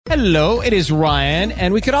Hello, it is Ryan,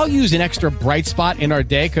 and we could all use an extra bright spot in our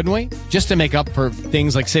day, couldn't we? Just to make up for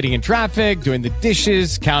things like sitting in traffic, doing the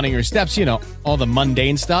dishes, counting your steps, you know, all the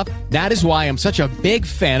mundane stuff. That is why I'm such a big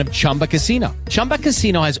fan of Chumba Casino. Chumba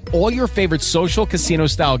Casino has all your favorite social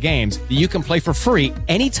casino-style games that you can play for free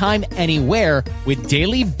anytime, anywhere with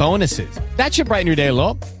daily bonuses. That should brighten your day a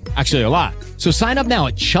little. Actually, a lot. So sign up now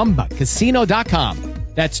at ChumbaCasino.com.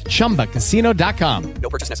 That's ChumbaCasino.com. No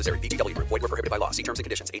purchase necessary. VGW Group. Void where prohibited by law. See terms and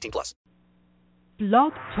conditions. 18+.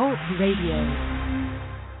 Blog Talk Radio.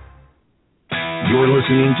 You're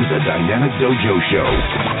listening to the Dynamic Dojo Show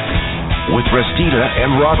with Restita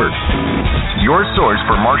and Robert. Your source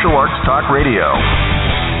for martial arts talk radio.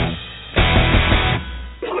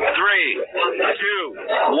 3, 2,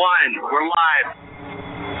 1. We're live.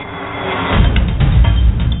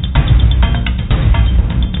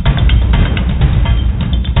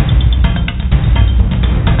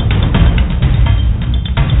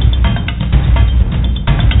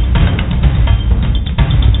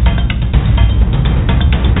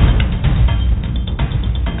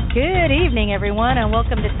 Good evening, everyone, and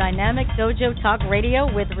welcome to Dynamic Dojo Talk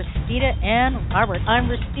Radio with Restita and Robert. I'm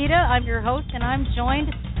Restita, I'm your host, and I'm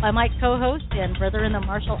joined by my co-host and brother in the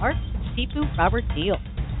martial arts, Sifu Robert Deal.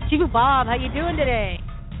 Sifu Bob, how you doing today?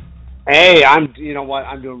 Hey, I'm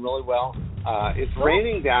doing really well. It's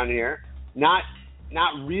raining down here. Not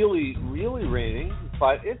really raining,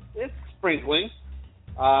 but it's sprinkling.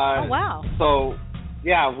 Oh, wow. So,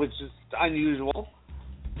 yeah, which is unusual.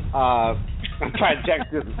 I'm trying to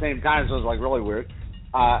text you at the same time, so it's like really weird.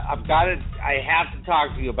 I have to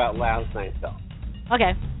talk to you about last night, though.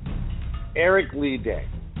 Okay. Eric Lee Day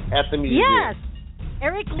at the museum. Yes,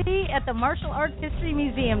 Eric Lee at the Martial Arts History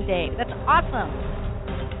Museum Day. That's awesome.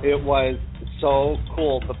 It was so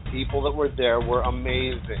cool. The people that were there were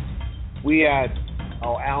amazing. We had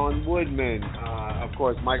Alan Woodman, of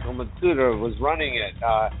course, Michael Matsuda was running it,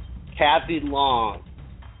 Kathy Long,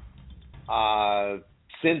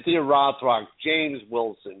 Cynthia Rothrock, James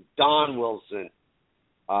Wilson, Don Wilson,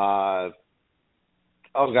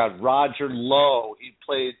 Roger Lowe. He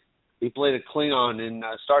played a Klingon in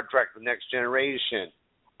Star Trek: The Next Generation.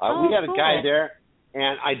 We had a guy there,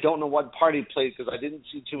 and I don't know what part he played because I didn't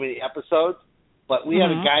see too many episodes, but we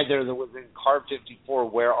had a guy there that was in Car 54,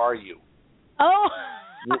 Where Are You? Oh,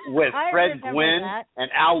 with Fred Gwynn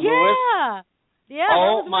and Al Lewis. Yeah.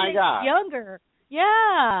 Oh, my God. Younger.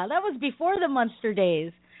 Yeah, that was before the Munster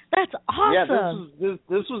days. That's awesome. Yeah,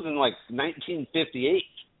 this was in like 1958.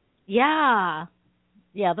 Yeah,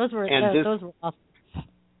 those were awesome.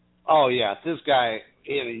 Oh yeah, this guy,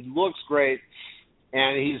 he looks great,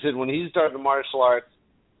 and he said when he started the martial arts,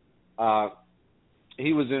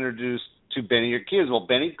 he was introduced to Benny Urquidez. Well,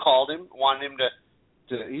 Benny called him, wanted him to.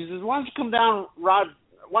 He says, "Why don't you come down, Rod?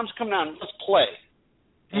 Why don't you come down and let's play?"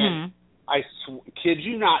 And I kid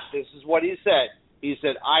you not, this is what he said. He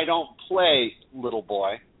said, "I don't play, little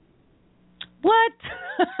boy." What?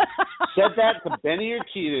 Said that to Benny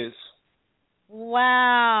Urquidez.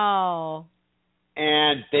 Wow.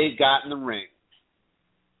 And they got in the ring.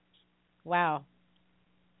 Wow.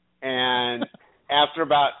 And after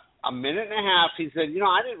about a minute and a half, he said,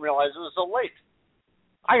 I didn't realize it was so late.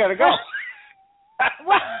 I got to go.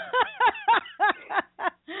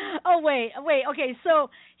 Oh, wait. Okay,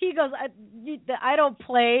 so he goes, I don't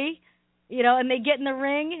play, and they get in the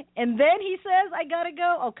ring, and then he says, I got to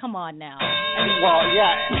go? Oh, come on now. Well,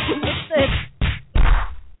 yeah.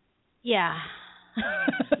 Yeah.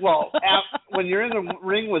 Well, when you're in the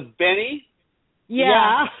ring with Benny,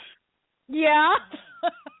 yeah.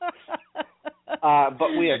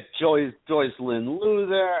 But we had Joyce Lynn Liu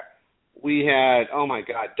there. We had, oh my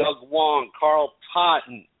God, Doug Wong, Carl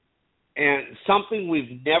Totten, and something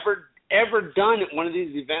we've never, ever done at one of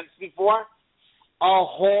these events before, a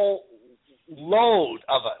whole load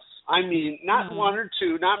of us. I mean, not one or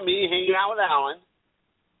two, not me hanging out with Alan,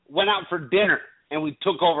 went out for dinner, and we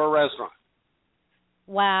took over a restaurant.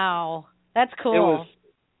 Wow. That's cool.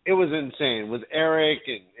 It was insane with Eric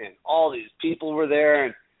and all these people were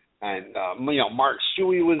there, and Mark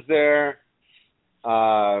Shuey was there.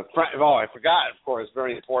 I forgot, of course,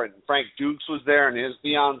 very important. Frank Dukes was there and his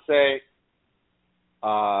fiance.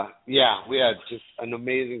 We had just an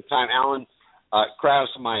amazing time. Alan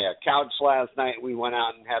crashed my couch last night. We went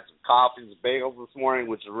out and had some coffee and bagels this morning,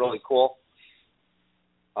 which is really cool.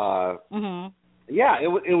 Yeah, it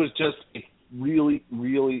was just a really,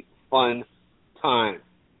 really fun time.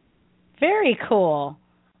 Very cool.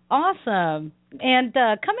 Awesome. And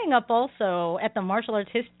coming up also at the Martial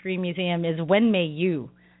Arts History Museum is Wenmei Yu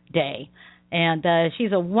Day. And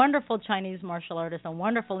she's a wonderful Chinese martial artist, a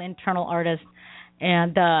wonderful internal artist.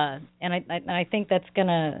 I think that's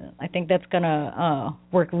gonna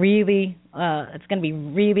work really. It's gonna be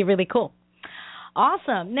really, really cool.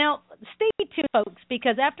 Awesome. Now, stay tuned, folks,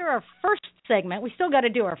 because after our first segment, we still got to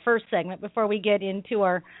do our first segment before we get into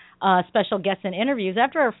our special guests and interviews.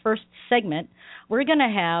 After our first segment, we're going to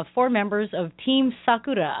have 4 members of Team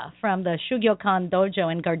Sakura from the Shugyokan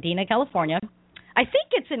Dojo in Gardena, California. I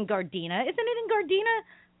think it's in Gardena. Isn't it in Gardena,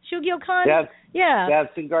 Shugyokan?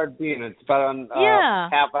 That's in Gardena. It's about on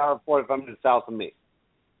half hour, 45 minutes south of me.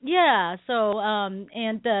 Yeah, so,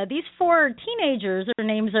 these 4 teenagers, their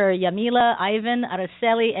names are Yamila, Ivan,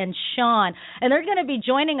 Araceli, and Sean. And they're going to be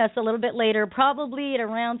joining us a little bit later, probably at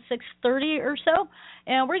around 6:30 or so.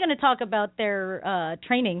 And we're going to talk about their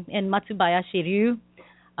training in Matsubayashi Ryu,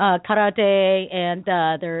 karate, and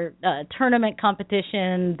their tournament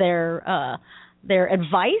competition, their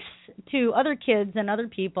advice to other kids and other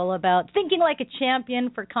people about thinking like a champion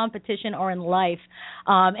for competition or in life.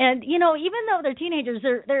 And even though they're teenagers,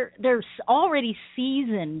 they're already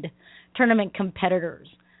seasoned tournament competitors.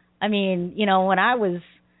 I mean, when I was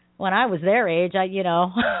their age, I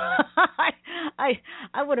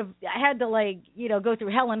would have had to go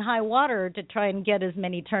through hell and high water to try and get as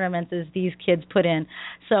many tournaments as these kids put in.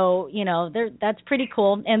 So, that's pretty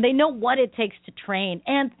cool. And they know what it takes to train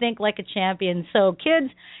and think like a champion. So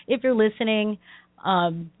kids, if you're listening,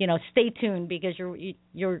 stay tuned because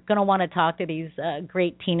you're going to want to talk to these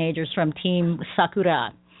great teenagers from Team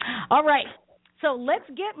Sakura. All right. So let's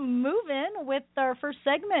get moving with our first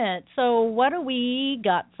segment. So what do we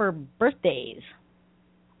got for birthdays?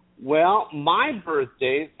 Well, my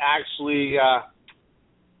birthdays actually,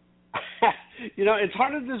 it's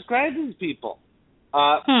hard to describe these people.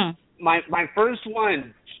 My first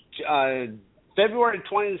one, February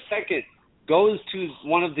 22nd, goes to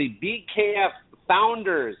one of the BKF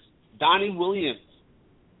founders, Donnie Williams.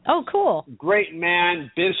 Oh, cool. Great man,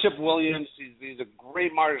 Bishop Williams. He's a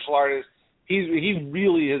great martial artist. He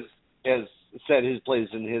really has set his place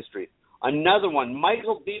in history. Another one,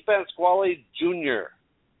 Michael D. Pasquale Jr.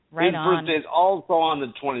 His birthday is also on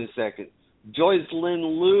the 22nd. Joyce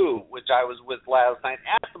Lynn Liu, which I was with last night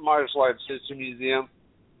at the Martial Arts History Museum.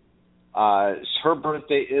 Her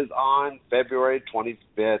birthday is on February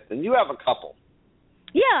 25th. And you have a couple.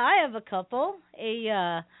 Yeah, I have a couple.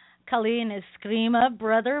 A Colleen Escrima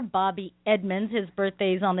brother, Bobby Edmonds. His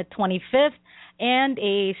birthday is on the 25th. And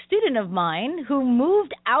a student of mine who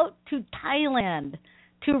moved out to Thailand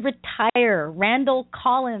to retire, Randall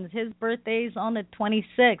Collins. His birthday's on the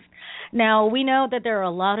 26th. Now, we know that there are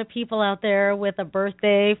a lot of people out there with a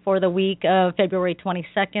birthday for the week of February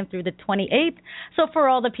 22nd through the 28th. So for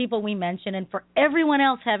all the people we mentioned and for everyone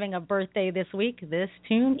else having a birthday this week, this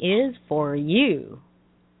tune is for you.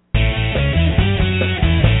 Today's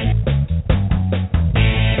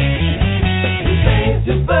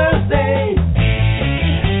your birthday.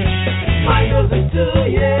 Mine goes into,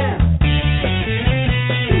 yeah.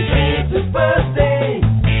 Today's your birthday.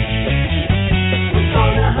 We're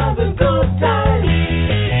gonna have a good time.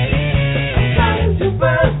 Today's your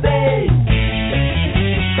birthday.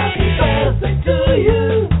 Happy birthday to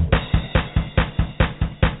you.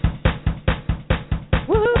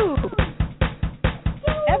 Woohoo!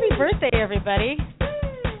 Happy birthday, everybody.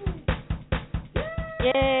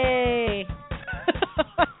 Yay!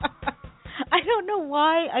 I don't know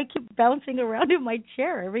why I keep bouncing around in my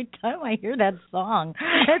chair every time I hear that song.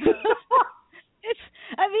 Even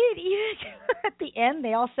at the end,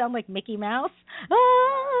 they all sound like Mickey Mouse.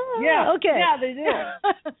 Yeah, okay. Yeah, they do.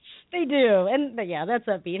 They do. And, yeah, that's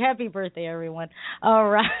upbeat. Happy birthday, everyone. All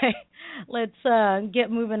right. Let's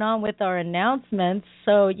get moving on with our announcements.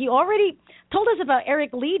 So you already told us about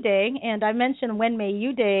Eric Lee Day, and I mentioned When May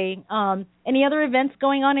You Day. Any other events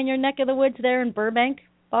going on in your neck of the woods there in Burbank,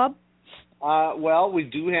 Bob? Well, we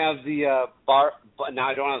do have the now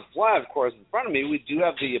I don't have the flyer, of course, in front of me. We do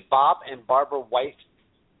have the Bob and Barbara White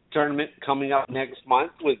tournament coming up next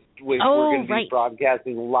month, which we're going to be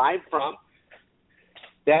broadcasting live from.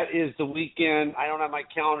 That is the weekend. I don't have my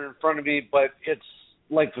calendar in front of me, but it's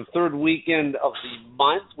like the third weekend of the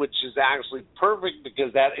month, which is actually perfect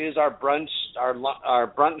because that is our brunch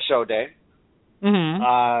show day.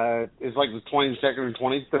 Mm-hmm. It's like the 22nd or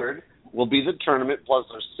 23rd will be the tournament, plus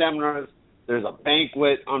there's seminars. There's a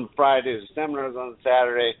banquet on Friday, there's seminars on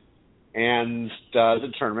Saturday, and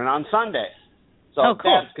the tournament on Sunday. So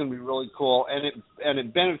cool. That's going to be really cool, and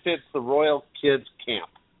it benefits the Royal Kids Camp,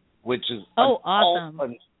 which is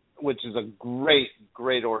awesome. Which is a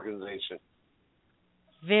great organization.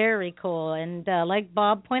 Very cool. And like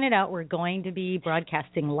Bob pointed out, we're going to be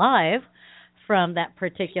broadcasting live from that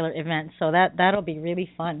particular event, so that'll be really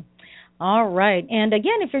fun. All right. And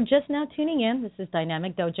again, if you're just now tuning in, this is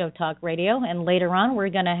Dynamic Dojo Talk Radio. And later on, we're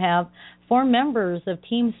going to have 4 members of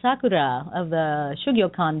Team Sakura of the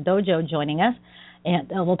Shugyokan Dojo joining us. And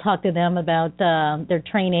we'll talk to them about their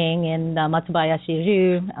training in Matsubayashi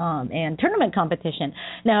Ryu and tournament competition.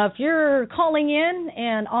 Now, if you're calling in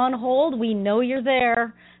and on hold, we know you're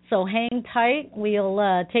there. So hang tight.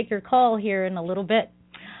 We'll take your call here in a little bit.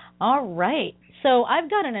 All right. So I've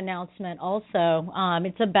got an announcement also.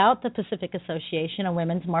 It's about the Pacific Association of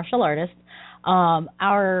Women's Martial Artists.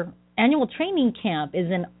 Our annual training camp is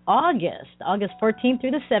in August 14th through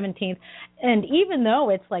the 17th. And even though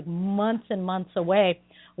it's like months and months away,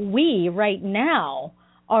 we right now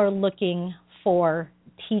are looking for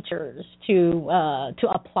teachers to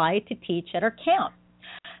apply to teach at our camp.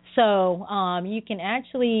 So you can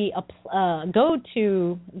actually go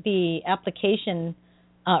to the application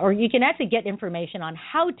or you can actually get information on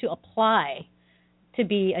how to apply to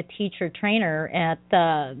be a teacher trainer at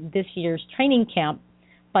this year's training camp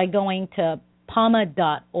by going to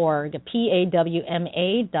PAWMA.org,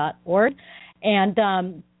 PAWMA.org. And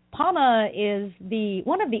PAWMA is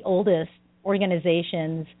one of the oldest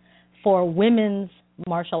organizations for women's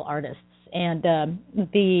martial artists. And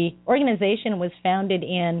the organization was founded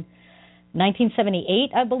in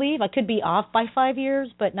 1978, I believe. I could be off by 5 years,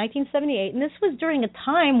 but 1978. And this was during a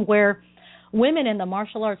time where women in the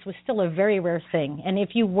martial arts was still a very rare thing. And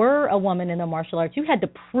if you were a woman in the martial arts, you had to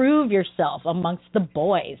prove yourself amongst the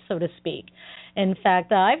boys, so to speak. In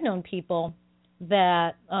fact, I've known people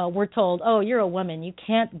that were told, oh, you're a woman, you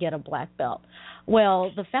can't get a black belt.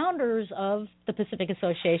 Well, the founders of the Pacific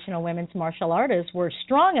Association of Women's Martial Artists were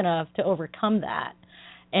strong enough to overcome that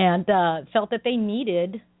and felt that they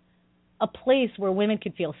needed a place where women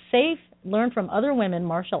could feel safe, learn from other women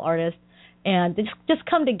martial artists, and just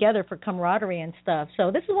come together for camaraderie and stuff.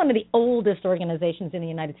 So this is one of the oldest organizations in the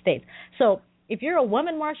United States. So if you're a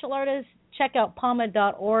woman martial artist, check out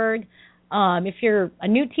PAWMA.org. If you're a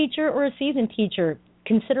new teacher or a seasoned teacher,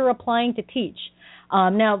 consider applying to teach.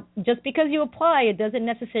 Now, just because you apply, it doesn't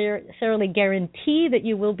necessarily guarantee that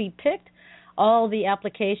you will be picked. All the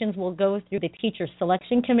applications will go through the teacher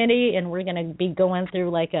selection committee, and we're going to be going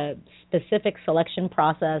through like a specific selection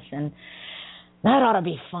process, and that ought to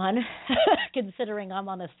be fun, considering I'm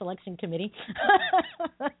on the selection committee.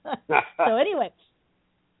 So anyway,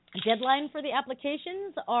 deadline for the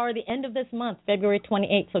applications are the end of this month, February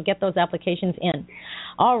 28th, so get those applications in.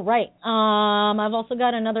 All right. I've also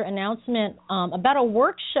got another announcement about a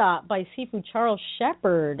workshop by Sifu Charles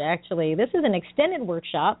Shepard, actually. This is an extended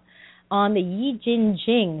workshop on the Yi Jin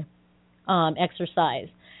Jing exercise.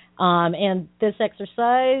 And this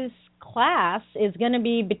exercise class is going to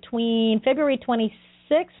be between February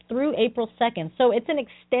 26th through April 2nd. So it's an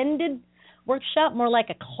extended workshop, more like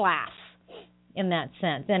a class in that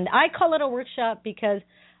sense. And I call it a workshop because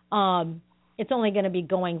it's only going to be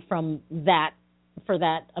going from that for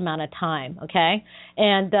that amount of time, okay?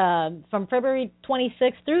 And from February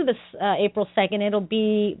 26th through this April 2nd,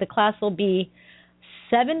 the class will be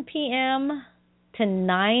 7 p.m. to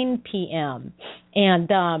 9 p.m.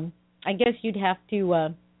 And I guess you'd have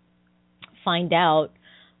to find out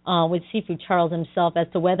with Sifu Charles himself as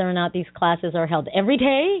to whether or not these classes are held every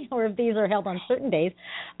day or if these are held on certain days.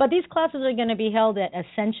 But these classes are going to be held at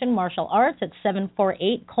Ascension Martial Arts at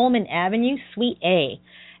 748 Coleman Avenue, Suite A.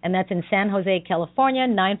 And that's in San Jose, California,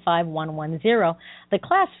 95110. The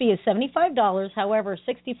class fee is $75, however,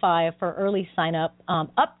 $65 for early sign-up,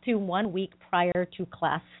 up to 1 week prior to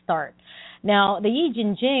class start. Now, the Yi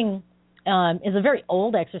Jin Jing is a very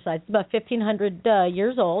old exercise. It's about 1,500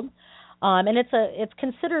 years old, and it's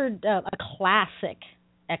considered a classic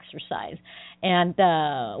exercise, and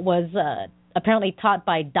was apparently taught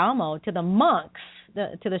by Damo to the monks,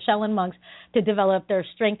 to the Shaolin monks, to develop their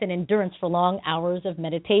strength and endurance for long hours of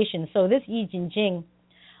meditation. So this Yi Jin Jing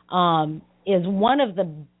is one of the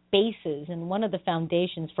bases and one of the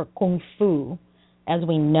foundations for Kung Fu as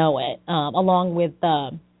we know it, along with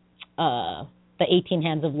the 18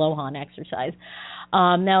 Hands of Lohan exercise.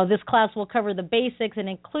 Now, this class will cover the basics and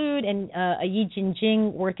include a Yi Jin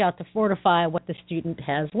Jing workout to fortify what the student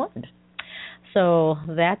has learned. So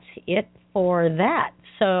that's it for that.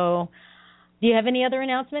 So do you have any other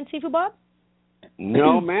announcements, Sifu Bob?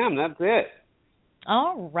 No, ma'am, that's it.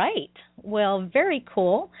 All right. Well, very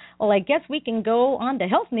cool. Well, I guess we can go on to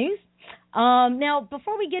health news. Now,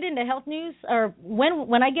 before we get into health news, or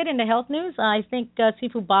when I get into health news, I think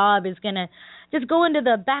Sifu Bob is going to just go into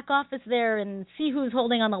the back office there and see who's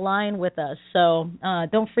holding on the line with us. So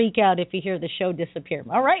don't freak out if you hear the show disappear.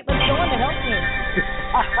 All right, let's go on to health news.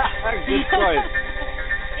 Good choice.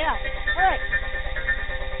 Yeah, all right.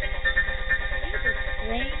 These are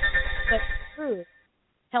strange, but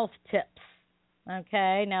health tips.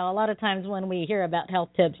 Okay, now a lot of times when we hear about health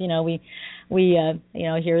tips, we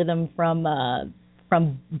hear them from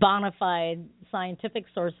bona fide scientific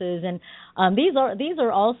sources, and these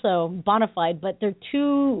are also bona fide, but they're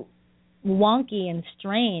too wonky and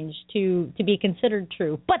strange to be considered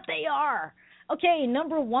true, but they are. Okay,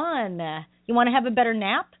 number one, you want to have a better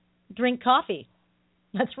nap? Drink coffee.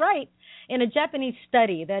 That's right. In a Japanese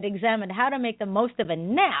study that examined how to make the most of a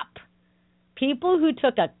nap, people who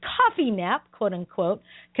took a coffee nap, quote unquote,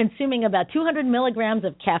 consuming about 200 milligrams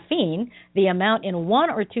of caffeine, the amount in 1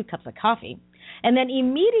 or 2 cups of coffee, and then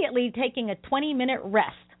immediately taking a 20-minute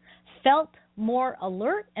rest, felt more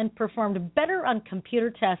alert and performed better on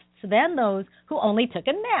computer tests than those who only took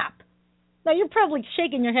a nap. Now, you're probably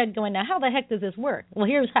shaking your head going, now, how the heck does this work? Well,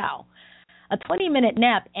 here's how. A 20-minute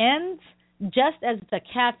nap ends just as the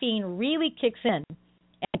caffeine really kicks in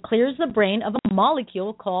and clears the brain of a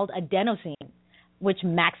molecule called adenosine, which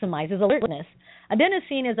maximizes alertness.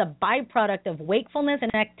 Adenosine is a byproduct of wakefulness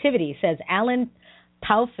and activity, says Alan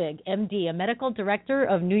Taufig, MD, a medical director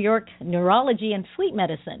of New York Neurology and Sleep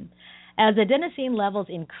Medicine. As adenosine levels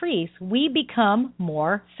increase, we become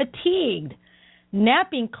more fatigued.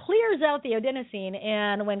 Napping clears out the adenosine,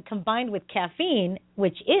 and when combined with caffeine,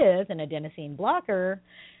 which is an adenosine blocker,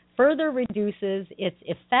 further reduces its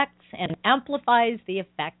effects and amplifies the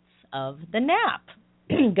effects of the nap.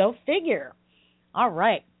 Go figure. All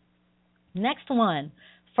right. Next one.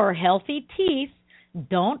 For healthy teeth,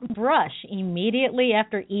 don't brush immediately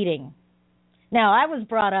after eating. Now, I was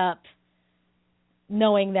brought up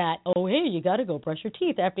knowing that, oh, hey, you got to go brush your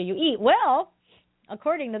teeth after you eat. Well,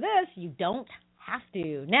 according to this, you don't have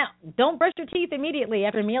to. Now, don't brush your teeth immediately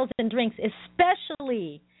after meals and drinks,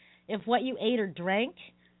 especially if what you ate or drank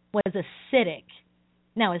was acidic.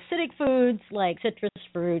 Now, acidic foods like citrus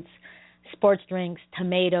fruits, sports drinks,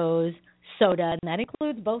 tomatoes, soda, and that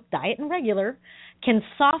includes both diet and regular, can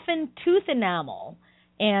soften tooth enamel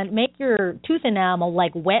and make your tooth enamel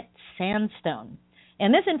like wet sandstone.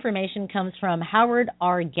 And this information comes from Howard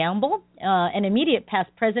R. Gamble, an immediate past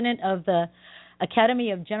president of the Academy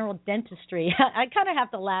of General Dentistry. I kind of have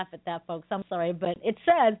to laugh at that, folks. I'm sorry, but it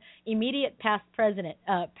says immediate past president.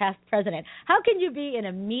 How can you be an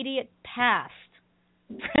immediate past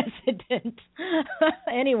president?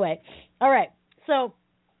 Anyway, all right. So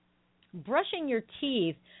brushing your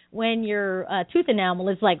teeth when your tooth enamel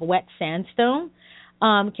is like wet sandstone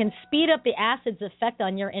can speed up the acid's effect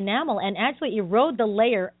on your enamel and actually erode the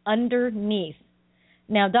layer underneath.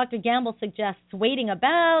 Now, Dr. Gamble suggests waiting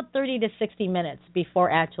about 30 to 60 minutes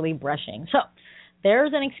before actually brushing. So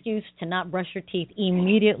there's an excuse to not brush your teeth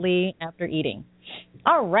immediately after eating.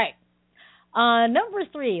 All right. Number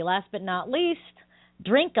 3, last but not least,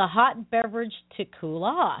 drink a hot beverage to cool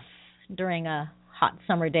off during a hot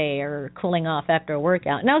summer day or cooling off after a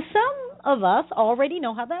workout. Now, some of us already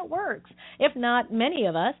know how that works, if not many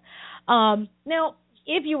of us. Now,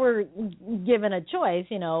 if you were given a choice,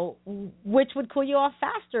 which would cool you off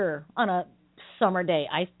faster on a summer day,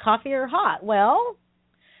 iced coffee or hot? Well,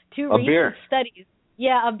 two recent studies.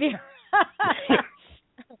 Yeah, a beer.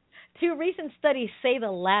 2 recent studies say the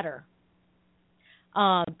latter.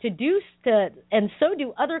 And so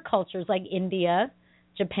do other cultures like India,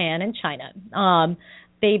 Japan, and China.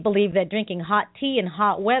 They believe that drinking hot tea in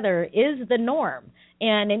hot weather is the norm.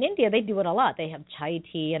 And in India, they do it a lot. They have chai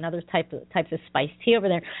tea and other types of spiced tea over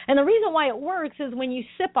there. And the reason why it works is when you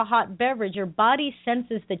sip a hot beverage, your body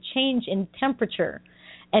senses the change in temperature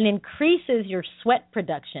and increases your sweat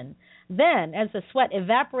production. Then, as the sweat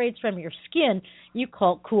evaporates from your skin, you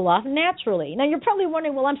cool off naturally. Now, you're probably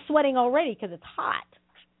wondering, well, I'm sweating already because it's hot.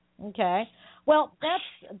 Okay. Well, that's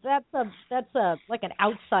like an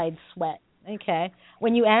outside sweat. Okay.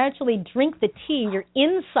 When you actually drink the tea, your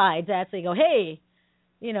insides actually go, hey,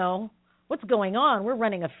 what's going on? We're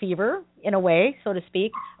running a fever, in a way, so to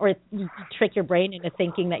speak, or you trick your brain into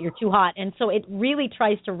thinking that you're too hot. And so it really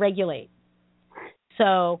tries to regulate.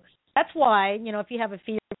 So that's why, if you have a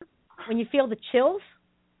fever, when you feel the chills,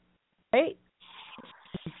 right,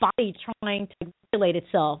 the body trying to regulate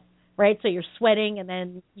itself, right? So you're sweating and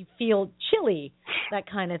then you feel chilly, that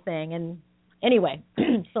kind of thing. And anyway,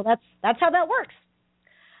 so that's how that works.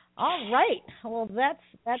 All right. Well,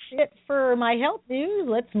 that's it for my health news.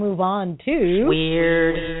 Let's move on to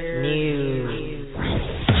Weird News.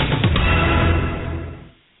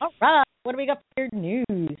 All right. What do we got for weird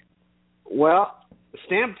news? Well,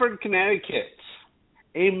 Stamford, Connecticut.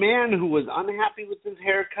 A man who was unhappy with his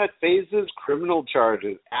haircut faces criminal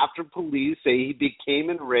charges after police say he became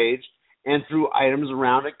enraged and threw items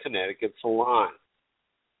around a Connecticut salon.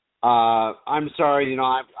 I'm sorry,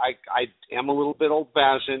 I am a little bit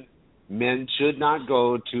old-fashioned, men should not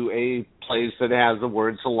go to a place that has the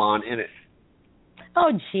word salon in it.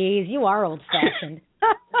 Oh, geez, you are old-fashioned.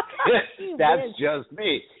 That's just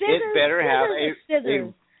me. Scissors, it better have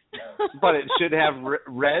scissors. But it should have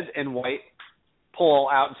red and white pole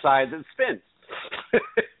outside that spins.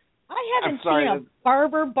 I haven't seen a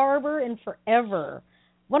barber in forever.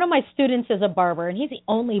 One of my students is a barber, and he's the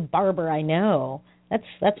only barber I know.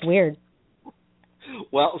 That's weird.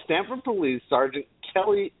 Well, Stanford Police Sergeant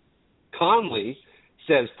Kelly Conley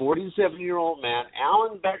says 47-year-old man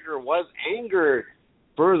Alan Becker was angered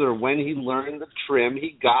further when he learned the trim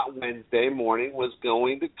he got Wednesday morning was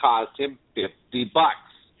going to cost him $50.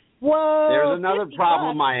 Whoa! There's another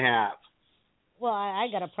problem I have. Well, I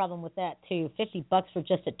got a problem with that too. $50 for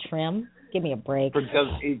just a trim? Give me a break. For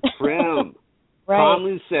just a trim. Right.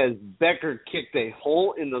 Conley says Becker kicked a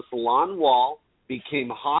hole in the salon wall, became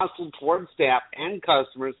hostile towards staff and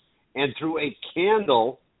customers, and threw a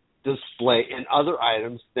candle display and other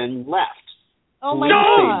items, then left. Oh, my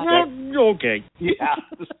God. Okay. Yeah,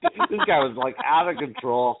 this guy was like out of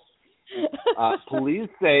control. Police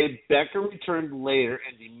say Becker returned later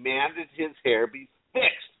and demanded his hair be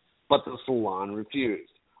fixed, but the salon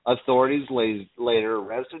refused. Authorities later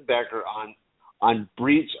arrested Becker on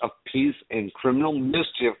breach of peace and criminal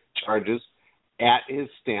mischief charges at his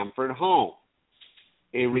Stamford home.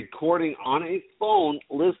 A recording on a phone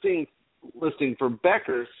listing for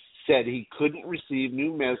Becker said he couldn't receive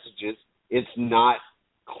new messages. It's not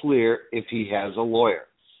clear if he has a lawyer.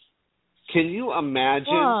 Can you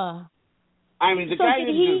imagine? I mean, the guy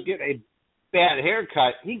didn't just get a bad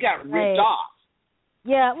haircut. He got ripped off.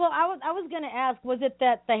 Yeah, well, I was going to ask, was it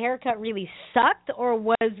that the haircut really sucked, or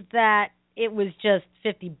was that it was just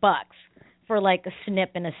 $50 for like a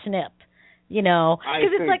snip and a snip? You know,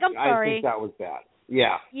 because it's like, I'm sorry. I think that was bad.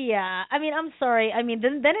 Yeah. Yeah, I mean, I'm sorry. I mean,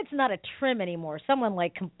 then it's not a trim anymore. Someone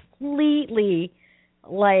like completely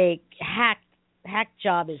like hack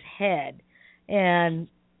job his head, and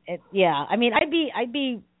yeah. I mean, I'd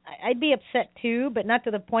be upset too, but not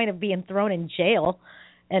to the point of being thrown in jail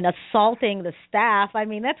and assaulting the staff. I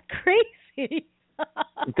mean, that's crazy.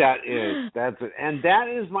 That's it. And that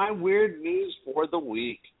is my weird news for the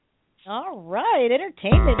week. All right,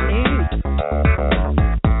 entertainment news.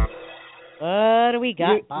 What do we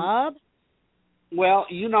got, Bob? Well,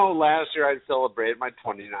 you know, last year I celebrated my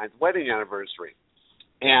 29th wedding anniversary.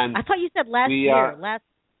 And I thought you said last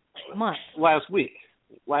month. Last week.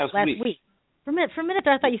 Last week. For a minute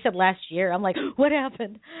there, I thought you said last year. I'm like, what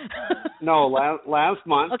happened? No, last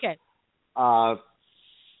month. Okay. And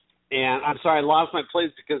I'm sorry, I lost my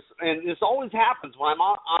place and this always happens when I'm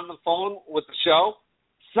on the phone with the show.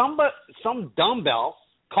 Some dumbbell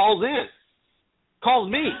calls me.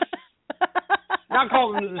 Not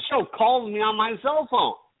calls into the show, calls me on my cell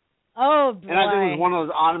phone. Oh, boy. And I think it was one of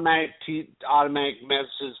those automatic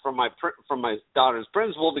messages from my daughter's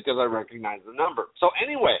principal because I recognized the number. So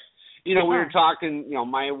anyway, you know, we were talking, you know,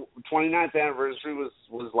 my 29th anniversary was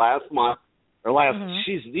last month, or last,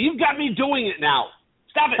 you've got me doing it now.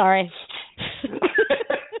 Stop it. Sorry.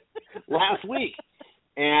 Last week.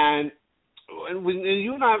 And when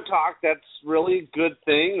you and I have talked, that's really a good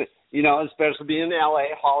thing, you know, especially being in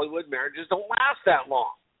L.A., Hollywood marriages don't last that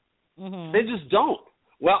long. Mm-hmm. They just don't.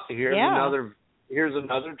 Well, here's another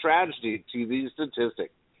tragedy to these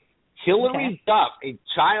statistics. Hilary Duff, a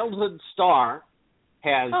childhood star,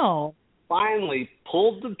 has finally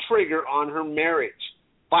pulled the trigger on her marriage,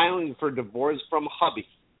 filing for divorce from hubby.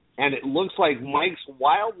 And it looks like Mike's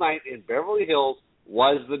wild night in Beverly Hills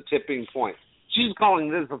was the tipping point. She's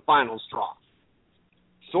calling this the final straw.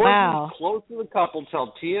 Sources close to the couple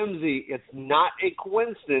tell TMZ it's not a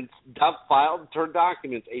coincidence Duff filed her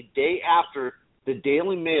documents a day after the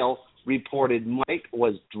Daily Mail reported Mike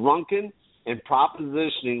was drunken and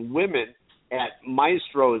propositioning women at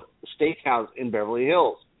Maestro's Steakhouse in Beverly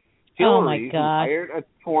Hills. Hillary, who hired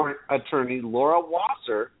attorney Laura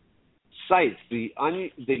Wasser, cites the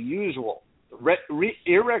usual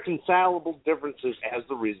irreconcilable differences as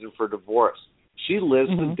the reason for divorce. She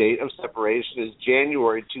lists the date of separation as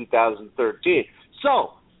January 2013.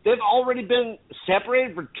 So they've already been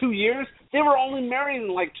separated for 2 years. They were only married in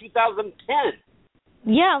like 2010.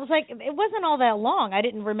 Yeah, I was like, it wasn't all that long. I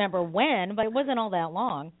didn't remember when, but it wasn't all that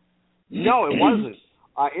long. No, it wasn't.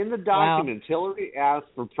 In the documents, Hillary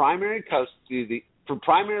asked for primary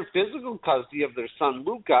physical custody of their son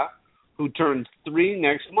Luca, who turns 3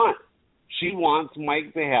 next month. She wants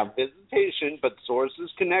Mike to have visitation, but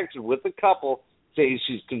sources connected with the couple say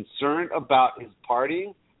she's concerned about his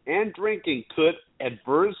partying and drinking could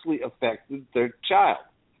adversely affect their child.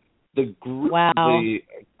 The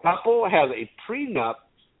couple has a prenup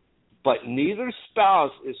but neither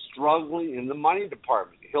spouse is struggling in the money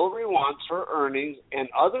department. Hillary wants her earnings and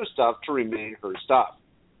other stuff to remain her stuff.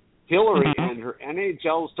 Hillary and her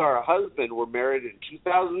NHL star husband were married in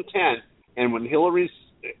 2010, and when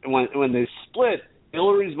they split,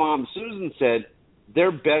 Hillary's mom, Susan, said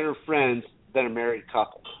they're better friends than a married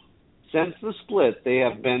couple. Since the split, they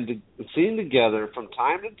have been seen together from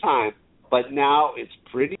time to time, but now it's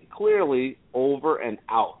pretty clearly over and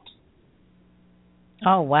out.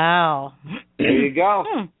 Oh, wow. There you go.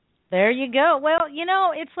 There you go. Well,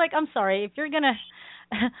 it's like, I'm sorry, if you're going to,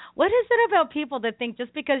 what is it about people that think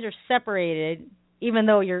just because you're separated, even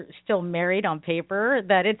though you're still married on paper,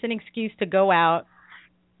 that it's an excuse to go out,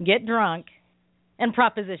 get drunk, and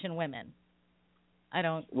proposition women? I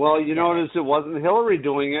don't. Well, you notice it wasn't Hillary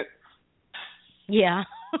doing it. Yeah.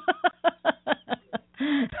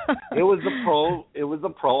 It was a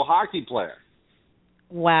pro hockey player.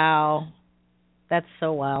 Wow. That's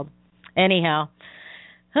so wild. Anyhow,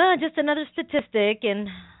 just another statistic in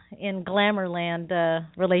Glamourland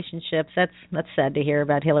relationships. That's sad to hear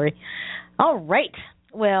about Hillary. All right.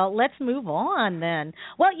 Well, let's move on then.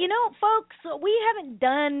 Well, folks, we haven't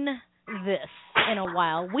done this in a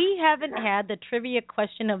while. We haven't had the trivia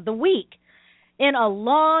question of the week in a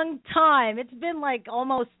long time. It's been like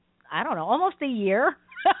almost a year.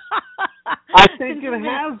 I think it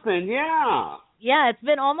has been, yeah. Yeah, it's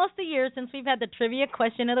been almost a year since we've had the trivia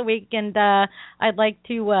question of the week, and I'd like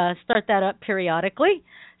to start that up periodically.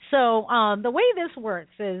 So the way this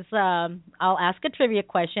works is I'll ask a trivia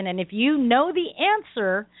question, and if you know the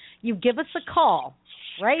answer, you give us a call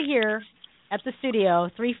right here at the studio,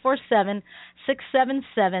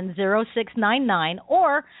 347-677-0699,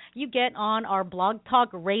 or you get on our Blog Talk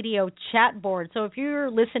Radio chat board. So if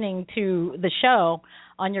you're listening to the show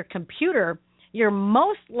on your computer, you're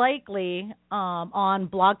most likely on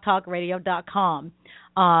blogtalkradio.com.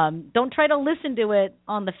 Don't try to listen to it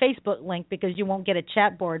on the Facebook link because you won't get a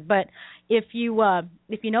chat board. But if you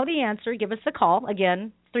know the answer, give us a call.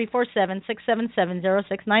 Again,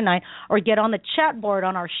 347-677-0699, or get on the chat board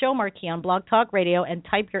on our show marquee on Blog Talk Radio and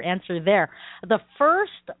type your answer there. The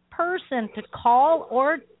first person to call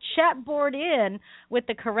or chat board in with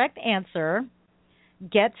the correct answer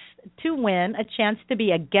gets to win a chance to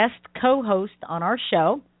be a guest co-host on our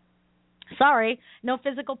show. Sorry, no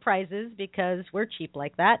physical prizes because we're cheap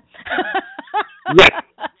like that. Yes.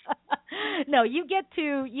 No, you get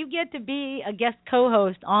to be a guest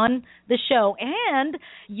co-host on the show, and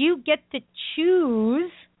you get to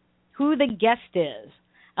choose who the guest is.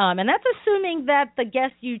 And that's assuming that the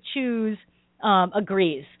guest you choose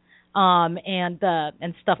agrees. And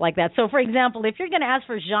stuff like that. So, for example, if you're going to ask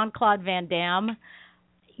for Jean-Claude Van Damme,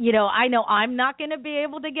 I know I'm not going to be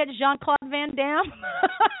able to get Jean-Claude Van Damme.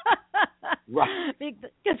 Right. Because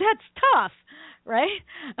that's tough, right?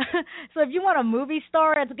 So if you want a movie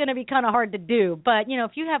star, it's going to be kind of hard to do. But,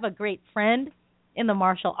 if you have a great friend in the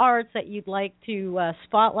martial arts that you'd like to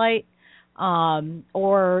spotlight,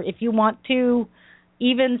 or if you want to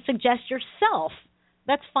even suggest yourself,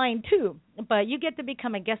 that's fine too. But you get to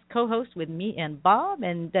become a guest co-host with me and Bob,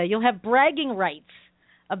 and you'll have bragging rights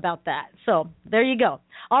about that. So there you go.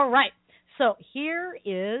 All right. So here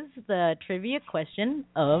is the trivia question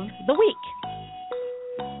of the week.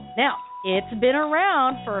 Now, it's been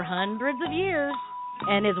around for hundreds of years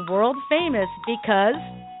and is world famous because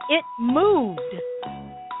it moved.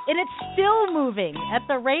 And it's still moving at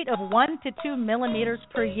the rate of 1 to 2 millimeters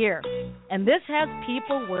per year. And this has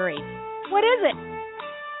people worried. What is it?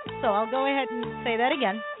 So I'll go ahead and say that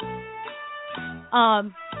again.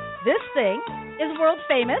 This thing is world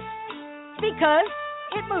famous because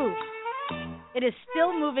it moves. It is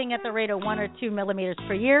still moving at the rate of 1 or 2 millimeters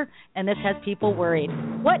per year, and this has people worried.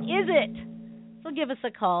 What is it? So give us a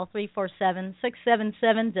call,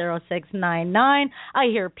 347-677-0699. I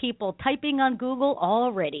hear people typing on Google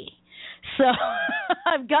already. So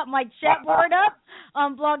I've got my chat board up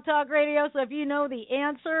on Blog Talk Radio, so if you know the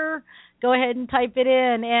answer, go ahead and type it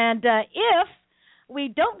in. And if we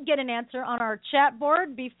don't get an answer on our chat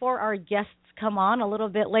board before our guests come on a little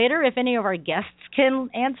bit later, if any of our guests can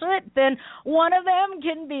answer it, then one of them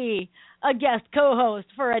can be a guest co-host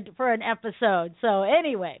for an episode. So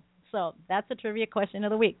anyway, so that's the trivia question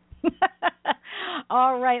of the week.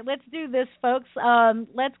 All right, let's do this, folks.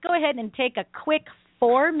 Let's go ahead and take a quick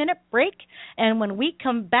 4-minute break, and when we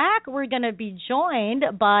come back, we're going to be joined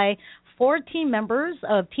by 4 team members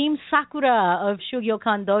of Team Sakura of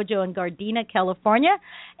Shugyokan Dojo in Gardena, California,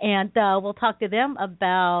 and we'll talk to them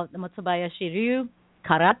about the Matsubayashi Ryu,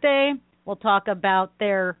 karate. We'll talk about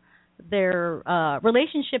their their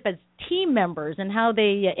relationship as team members and how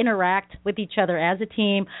they interact with each other as a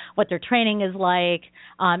team, what their training is like,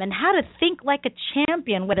 and how to think like a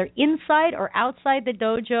champion, whether inside or outside the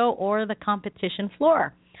dojo or the competition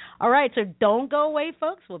floor. All right, so don't go away,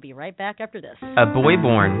 folks. We'll be right back after this. A boy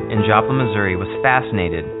born in Joplin, Missouri was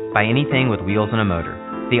fascinated by anything with wheels and a motor.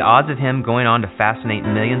 The odds of him going on to fascinate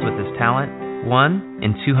millions with his talent, 1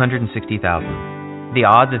 in 260,000. The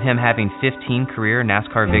odds of him having 15 career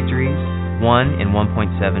NASCAR victories, 1 in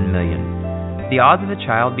 1.7 million. The odds of a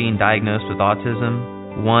child being diagnosed with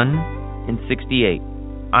autism, 1 in 68.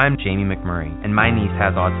 I'm Jamie McMurray, and my niece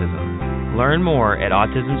has autism. Learn more at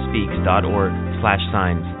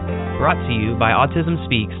autismspeaks.org/signs. Brought to you by Autism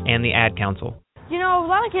Speaks and the Ad Council. You know, a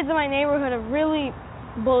lot of kids in my neighborhood have really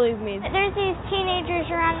bullied me. There's these teenagers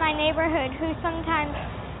around my neighborhood who sometimes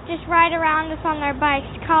just ride around us on their bikes,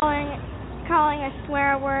 calling us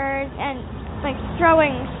swear words and like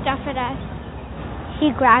throwing stuff at us. He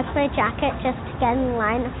grabbed my jacket just to get in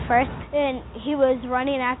line first, and he was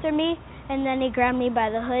running after me, and then he grabbed me by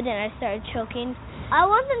the hood and I started choking. I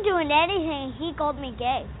wasn't doing anything. He called me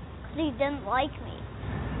gay because he didn't like me.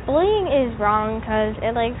 Bullying is wrong because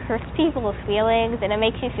it hurts people's feelings and it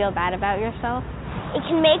makes you feel bad about yourself. It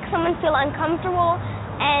can make someone feel uncomfortable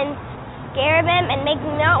and scare them and make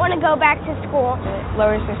them not want to go back to school. It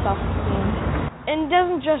lowers your self-esteem. And it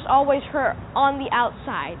doesn't just always hurt on the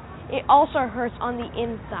outside. It also hurts on the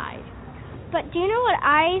inside. But do you know what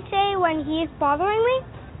I say when he's bothering me?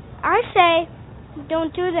 I say, don't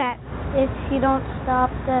do that. If you don't stop,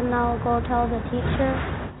 then I'll go tell the teacher.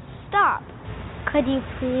 Stop. Could you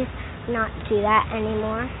please not do that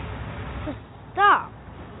anymore? Just stop.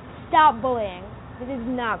 Stop bullying. This is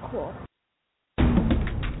not cool.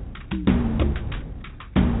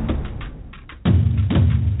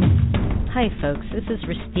 Hi, folks. This is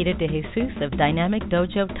Restita de Jesus of Dynamic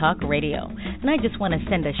Dojo Talk Radio, and I just want to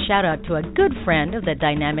send a shout-out to a good friend of the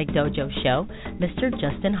Dynamic Dojo show, Mr.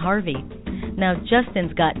 Justin Harvey. Now,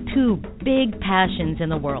 Justin's got two big passions in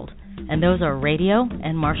the world, and those are radio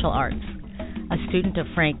and martial arts. A student of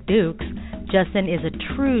Frank Dukes, Justin is a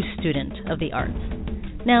true student of the arts.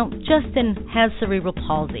 Now, Justin has cerebral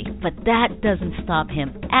palsy, but that doesn't stop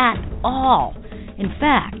him at all. In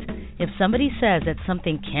fact, if somebody says that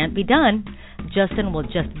something can't be done, Justin will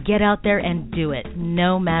just get out there and do it,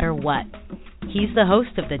 no matter what. He's the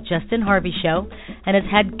host of the Justin Harvey Show and has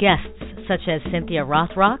had guests such as Cynthia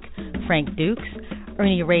Rothrock, Frank Dukes,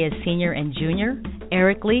 Ernie Reyes Sr. and Jr.,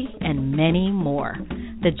 Eric Lee, and many more.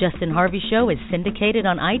 The Justin Harvey Show is syndicated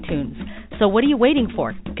on iTunes, so what are you waiting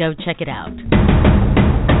for? Go check it out.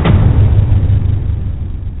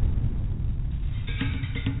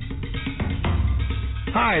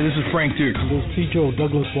 Hi, this is Frank Dukes. This is Pijo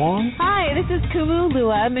Douglas Wong. Hi, this is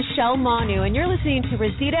Kumulua Michelle Manu, and you're listening to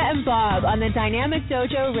Restita and Bob on the Dynamic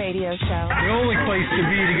Dojo Radio Show. The only place to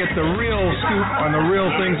be to get the real scoop on the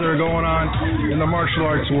real things that are going on in the martial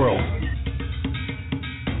arts world.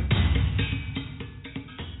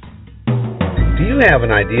 Do you have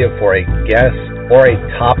an idea for a guest or a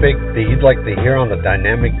topic that you'd like to hear on the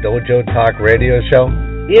Dynamic Dojo Talk Radio Show?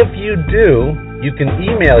 If you do, you can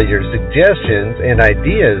email your suggestions and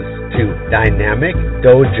ideas to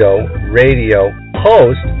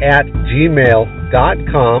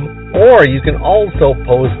dynamicdojoradiohost@gmail.com, or you can also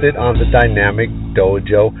post it on the Dynamic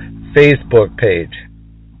Dojo Facebook page.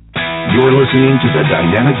 You're listening to the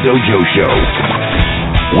Dynamic Dojo Show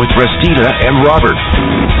with Restita and Robert,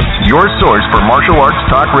 your source for martial arts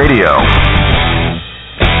talk radio.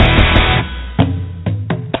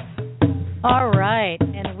 All right,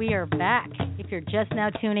 and we are back. If you're just now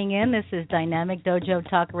tuning in, this is Dynamic Dojo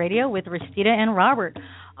Talk Radio with Restita and Robert.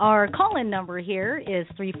 Our call-in number here is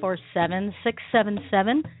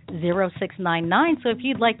 347-677-0699. So if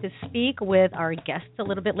you'd like to speak with our guests a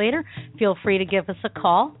little bit later, feel free to give us a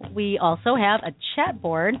call. We also have a chat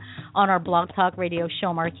board on our Blog Talk Radio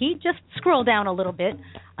show marquee. Just scroll down a little bit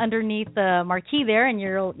underneath the marquee there, and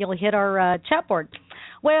you'll hit our chat board.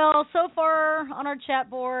 Well, so far on our chat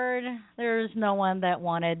board, there's no one that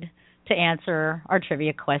wanted to answer our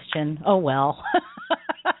trivia question. Oh, well.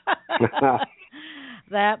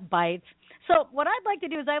 That bites. So what I'd like to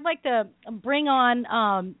do is I'd like to bring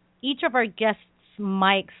on each of our guests'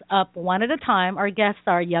 mics up one at a time. Our guests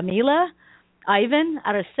are Yamila, Ivan,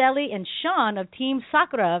 Araceli, and Sean of Team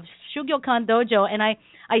Sakura of Shugyokan Dojo. And I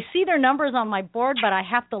see their numbers on my board, but I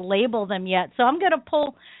have to label them yet. So I'm going to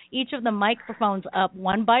pull each of the microphones up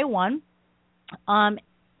one by one.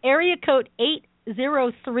 Area code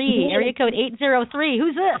 803. Area code 803.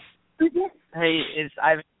 Who's this? Hey, it's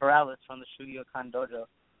Ivan Morales from the Shugyokan Dojo.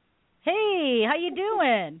 Hey, how you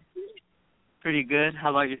doing? Pretty good.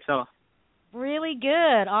 How about yourself? Really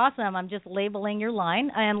good. Awesome. I'm just labeling your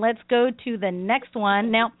line. And let's go to the next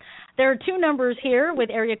one. Now, there are two numbers here with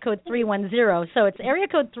area code 310. So it's area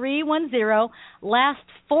code 310, last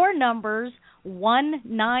four numbers,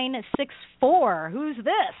 1964. Who's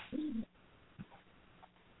this?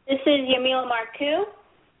 This is Yamila Marcoux.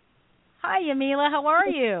 Hi, Yamila. How are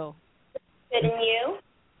you? Good, and you?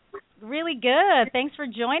 Really good. Thanks for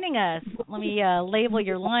joining us. Let me label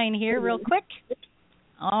your line here real quick.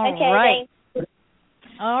 All right. Thanks.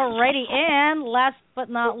 All righty. And last but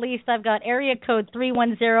not least, I've got area code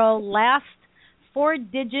 310, last four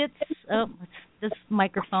digits. Oh, this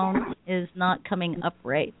microphone is not coming up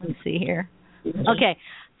right. Let's see here. Okay.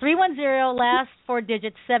 310, last four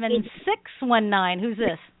digits, 7619. Who's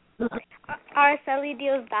this? Araceli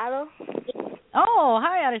Diosdado. Oh,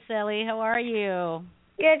 hi, Araceli. How are you?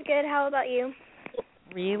 Good, good. How about you?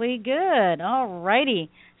 Really good. All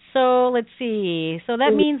righty. So let's see. So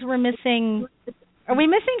that means we're missing. Are we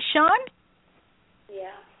missing Sean?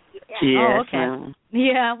 Yeah. Oh, okay.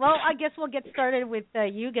 Yeah. Well, I guess we'll get started with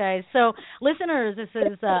you guys. So, listeners, this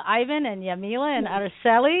is Ivan and Yamila and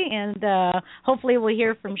Araceli, and hopefully we'll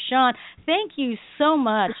hear from Sean. Thank you so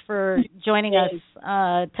much for joining us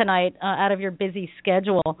tonight out of your busy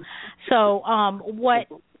schedule. So, what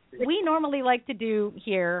we normally like to do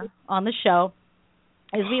here on the show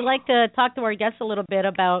is we like to talk to our guests a little bit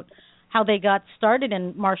about how they got started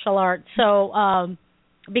in martial arts. So,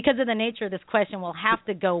 because of the nature of this question, we'll have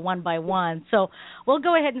to go one by one. So we'll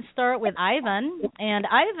go ahead and start with Ivan. And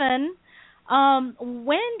Ivan,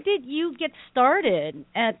 when did you get started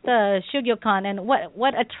at Shugyokan, and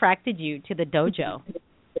what attracted you to the dojo?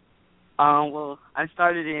 Well, I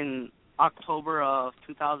started in October of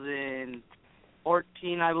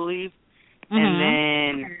 2014, I believe. Mm-hmm. And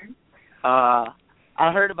then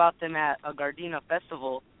I heard about them at a Gardena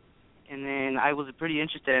festival, and then I was pretty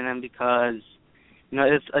interested in them because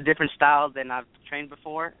it's a different style than I've trained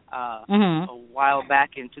before. A while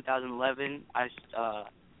back in 2011, I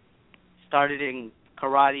started in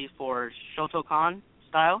karate for Shotokan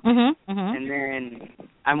style, and then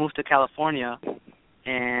I moved to California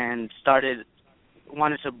and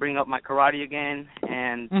wanted to bring up my karate again,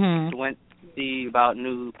 and went to see about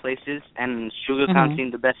new places, and Shugyokan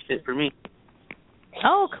seemed the best fit for me.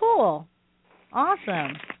 Oh, cool.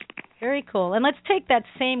 Awesome. Very cool. And let's take that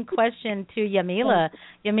same question to Yamila.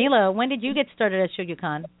 Yamila, when did you get started at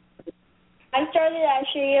Shugyokan? I started at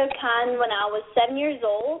Shugyokan when I was 7 years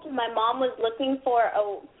old. My mom was looking for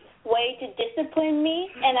a way to discipline me,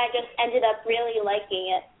 and I just ended up really liking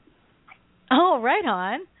it. Oh, right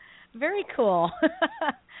on. Very cool.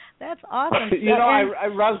 That's awesome.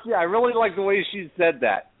 I really like the way she said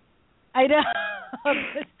that. I know.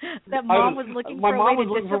 That mom was looking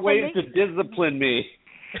for ways to discipline me.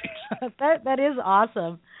 That is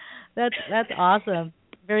awesome. That's awesome.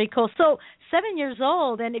 Very cool. So 7 years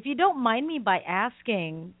old, and if you don't mind me by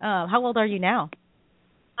asking, how old are you now?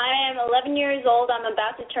 I am 11 years old. I'm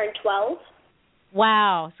about to turn 12.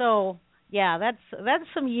 Wow. So yeah, that's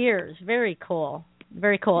some years. Very cool.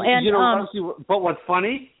 Very cool. And but what's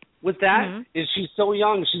funny with that is she's so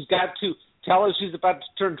young. She's got to tell us she's about to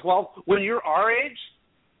turn 12. When you're our age,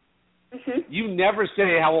 you never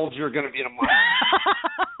say how old you're going to be in a month.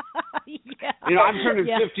 Yeah. I'm turning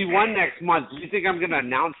 51 next month. Do you think I'm going to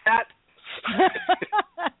announce that?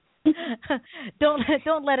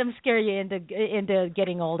 Don't let him scare you into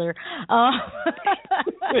getting older.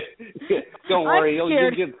 Don't worry,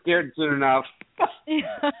 you'll get scared soon enough.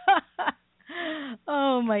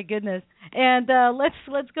 Oh my goodness! And let's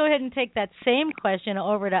go ahead and take that same question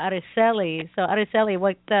over to Araceli. So Araceli,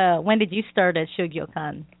 when did you start at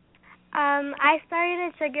Shugyokan? I started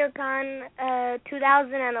at Shugyokan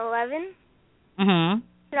 2011.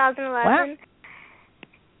 2011. Wow.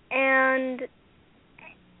 And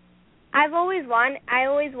I always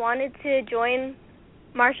wanted to join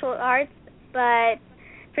martial arts, but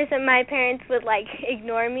my parents would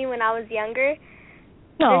ignore me when I was younger.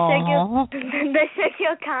 The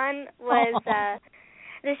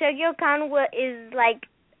Shugyokan is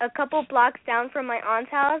a couple blocks down from my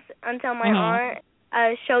aunt's house until my aunt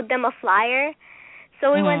showed them a flyer.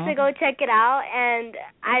 So we went to go check it out, and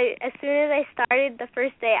as soon as I started the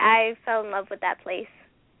first day, I fell in love with that place.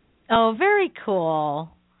 Oh, very cool.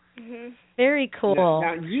 Very cool.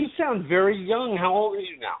 Now, you sound very young. How old are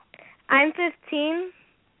you now? I'm 15.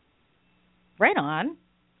 Right on.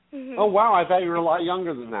 Oh, wow. I thought you were a lot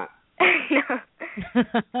younger than that. No.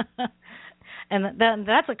 And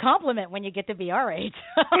that's a compliment when you get to be our age.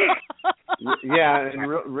 Yeah, and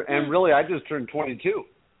really, I just turned 22.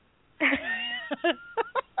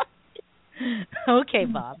 Okay,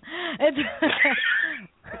 Bob.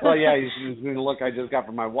 Well, yeah, he's doing the look I just got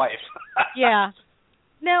from my wife. Yeah.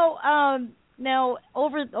 Now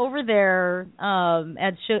over there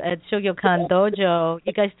at Shugyokan Dojo,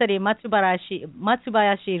 you guys study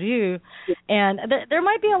Matsubayashi Ryu, and there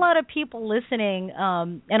might be a lot of people listening,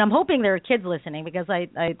 and I'm hoping there are kids listening because I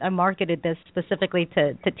marketed this specifically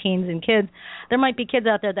to teens and kids. There might be kids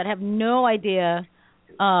out there that have no idea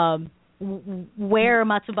where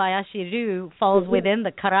Matsubayashi Ryu falls within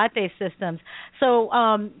the karate systems. So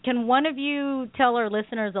can one of you tell our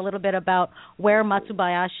listeners a little bit about where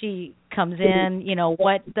Matsubayashi comes in,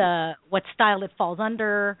 what style it falls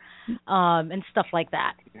under, and stuff like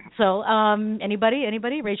that. So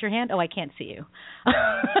anybody raise your hand? Oh, I can't see you.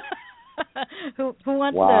 Who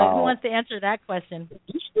wants to answer that question?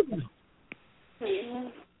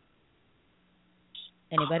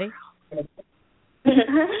 Anybody?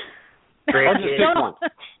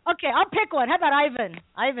 Okay, I'll pick one. How about Ivan?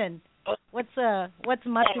 Ivan, what's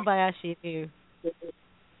Matsubayashi do?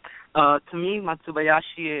 To me,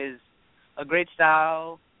 Matsubayashi is a great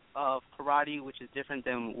style of karate, which is different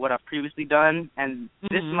than what I've previously done. And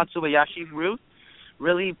this Matsubayashi Ryu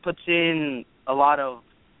really puts in a lot of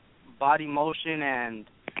body motion and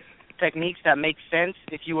techniques that make sense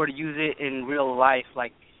if you were to use it in real life,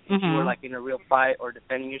 like if you were like in a real fight or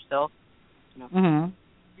defending yourself. Yeah.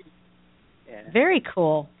 Very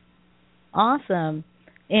cool. Awesome.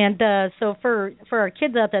 And so for our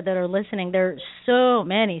kids out there that are listening, there are so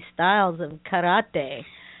many styles of karate.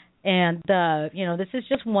 And, this is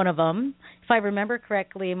just one of them. If I remember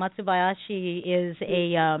correctly, Matsubayashi is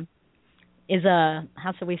a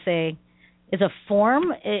how should we say, is a form,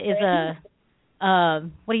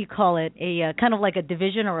 what do you call it? A kind of like a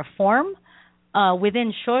division or a form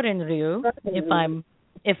within Shorin Ryu,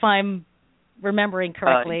 if I'm remembering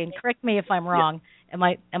correctly, and correct me if I'm wrong.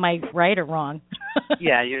 Yeah. Am I right or wrong?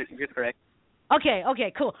 Yeah, you're correct. Okay,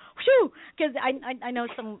 cool. Because I know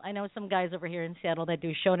some guys over here in Seattle that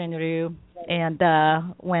do Shorin Ryu, and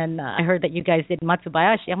when I heard that you guys did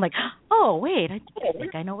Matsubayashi, I'm like, oh wait, I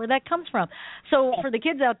think I know where that comes from. So for the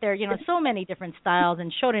kids out there, so many different styles,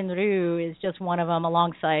 and Shorin Ryu is just one of them,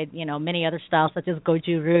 alongside many other styles such as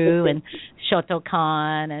Goju Ryu and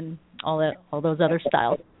Shotokan and all those other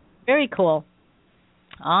styles. Very cool.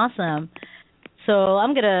 Awesome. So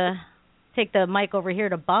I'm going to take the mic over here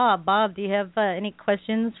to Bob. Bob, do you have any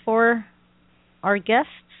questions for our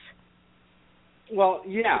guests? Well,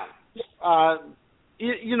 yeah.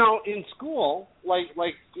 In school, like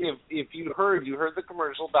if you heard the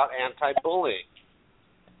commercial about anti-bullying,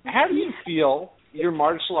 how do you feel your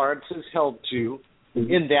martial arts has helped you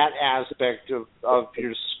in that aspect of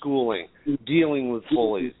your schooling, dealing with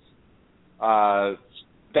bullies,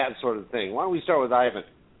 that sort of thing? Why don't we start with Ivan?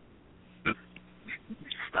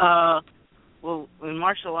 Well, in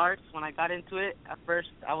martial arts, when I got into it, at first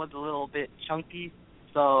I was a little bit chunky,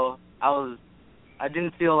 so I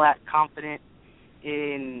didn't feel that confident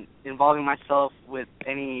in involving myself with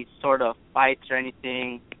any sort of fights or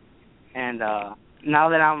anything. And now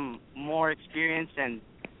that I'm more experienced and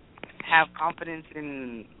have confidence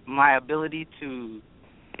in my ability to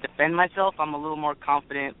defend myself, I'm a little more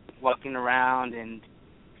confident walking around and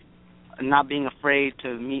not being afraid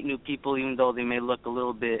to meet new people, even though they may look a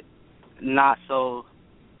little bit not so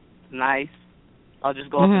nice. I'll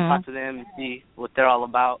just go up and talk to them and see what they're all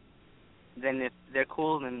about. Then if they're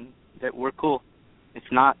cool, then we're cool. If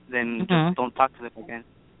not, then just don't talk to them again.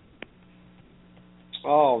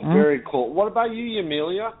 Oh, very cool. What about you,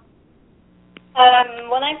 Yamila?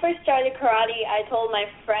 When I first started karate, I told my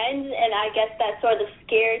friends, and I guess that sort of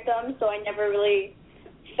scared them, so I never really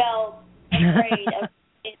felt afraid of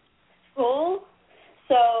school.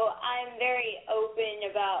 So I'm very open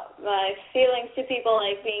about my feelings to people,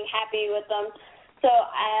 like being happy with them. So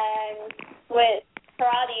with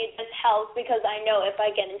karate, it just helps because I know if I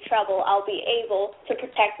get in trouble, I'll be able to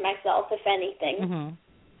protect myself, if anything.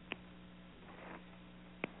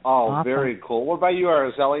 Oh, awesome. Very cool. What about you,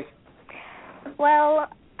 Araceli? Well,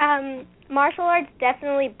 martial arts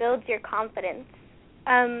definitely builds your confidence.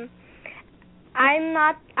 I'm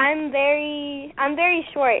very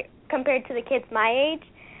short compared to the kids my age,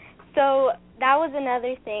 so that was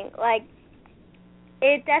another thing. Like,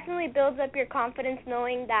 it definitely builds up your confidence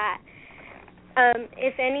knowing that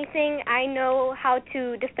if anything, I know how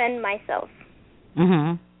to defend myself.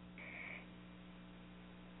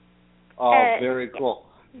 Oh, very cool.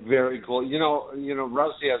 Very cool. You know,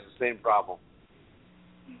 Rusty has the same problem.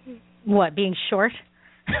 What, being short?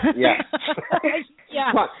 Yes.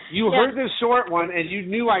 Yeah. Come on, you heard this short one, and you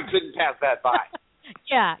knew I couldn't pass that by.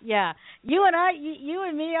 Yeah. You and I, you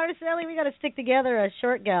and me, Araceli, we got to stick together as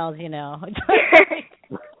short gals,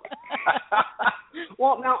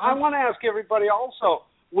 Well, now I want to ask everybody also,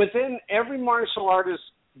 within every martial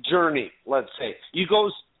artist's journey, let's say, you go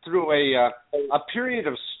through a period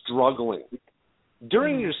of struggling.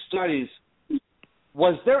 During your studies,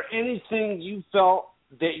 was there anything you felt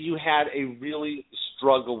that you had a really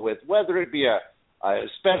struggle with, whether it be a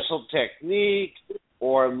special technique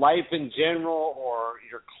or life in general or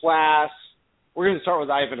your class? We're going to start with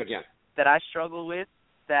Ivan again. That I struggle with,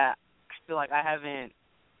 that I feel like I haven't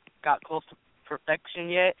got close to perfection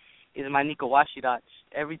yet, is my Nikawashi dots.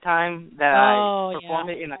 Every time that I perform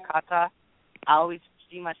it in a kata, I always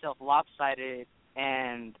see myself lopsided,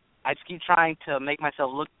 and I just keep trying to make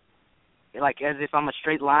myself look like as if I'm a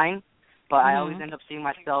straight line, but I always end up seeing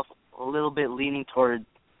myself a little bit leaning toward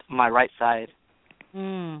my right side.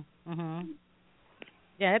 Yeah,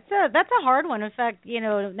 that's a hard one. In fact,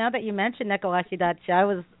 now that you mentioned Nikawashi dachi, I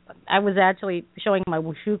was actually showing my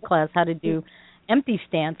wushu class how to do empty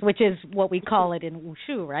stance, which is what we call it in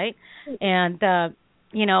wushu, right? And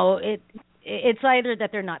it's either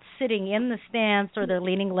that they're not sitting in the stance, or they're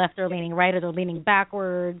leaning left or leaning right, or they're leaning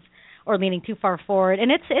backwards or leaning too far forward,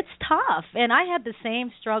 and it's tough. And I had the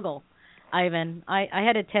same struggle, Ivan. I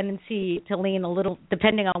had a tendency to lean a little,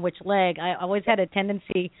 depending on which leg. I always had a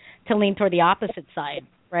tendency to lean toward the opposite side,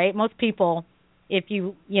 right? Most people, if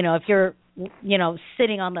you're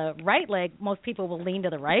sitting on the right leg, most people will lean to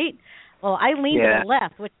the right. Well, I leaned to the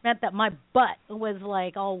left, which meant that my butt was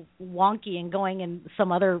like all wonky and going in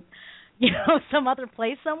some other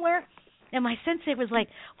place somewhere. And my sensei was like,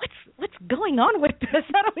 "What's going on with this?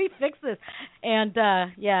 How do we fix this?" And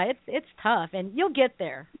it's tough, and you'll get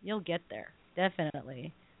there.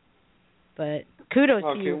 Definitely. But kudos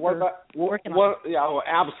to you for working on it. Yeah,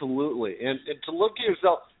 absolutely. And to look at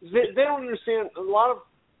yourself, they don't understand. A lot of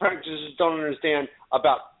practitioners don't understand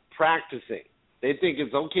about practicing. They think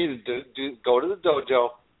it's okay to go to the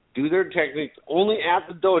dojo, do their techniques only at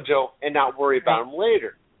the dojo, and not worry about them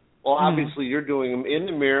later. Well, obviously, you're doing them in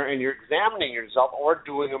the mirror, and you're examining yourself, or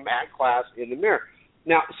doing them at class in the mirror.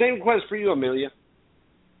 Now, same question for you, Amelia.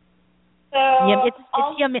 So it's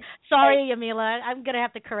Yamila. Sorry, Yamila. I'm going to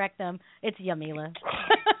have to correct them. It's Yamila.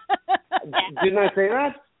 Didn't I say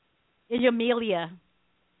that? Yamilia.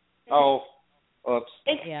 Oh, oops.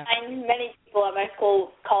 It's fine. Many people at my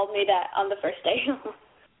school called me that on the first day.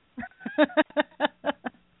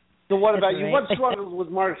 So what about you? What struggles with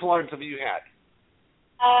martial arts have you had?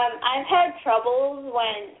 I've had troubles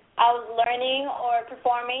when I was learning or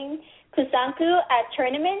performing kusanku at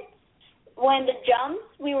tournaments. When the jumps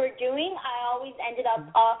we were doing, I always ended up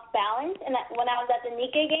off balance. And when I was at the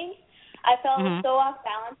Nikkei games, I felt so off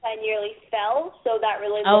balance I nearly fell. So that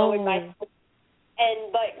really lowered my score.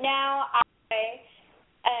 But now I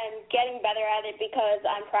am getting better at it because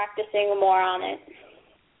I'm practicing more on it.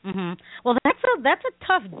 Well, that's a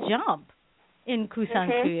tough jump in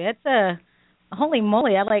kusanku. It's a holy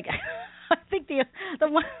moly! I think the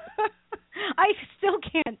one I still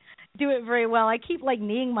can't do it very well. I keep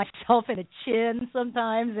kneeing myself in the chin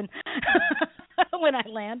sometimes, and when I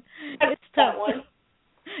land, it's tough. That one.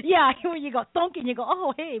 Yeah, where you go thunk and you go,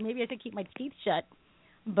 oh hey, maybe I should keep my teeth shut.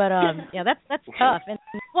 But that's tough. And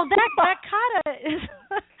well, that kata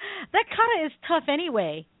is tough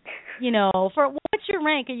anyway. For what's your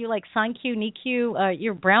rank? Are you like Sankyu, Nikkyu?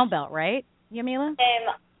 You're brown belt, right, Yamila?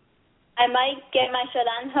 I might get my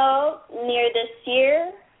Shodanho near this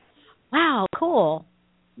year. Wow, cool.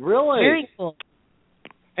 Really? Very cool.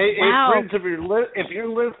 Hey, wow. Prince, if you're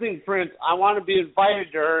listening, Prince, I want to be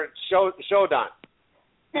invited to her Shodan.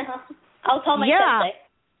 I'll tell my sensei.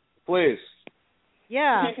 Please.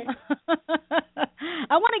 Yeah.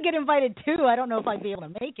 I want to get invited too. I don't know if I'd be able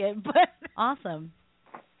to make it, but awesome.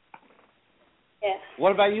 Yeah.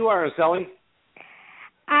 What about you, Araceli?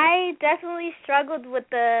 I definitely struggled with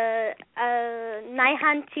the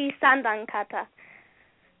Naihanchi Sandan kata.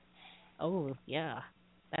 Oh, yeah.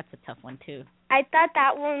 That's a tough one, too. I thought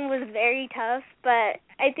that one was very tough, but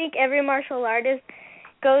I think every martial artist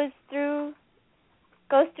goes through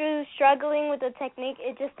struggling with the technique.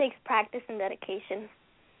 It just takes practice and dedication.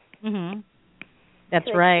 That's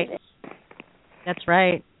right. That's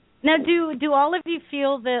right. Now, do all of you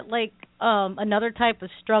feel that, another type of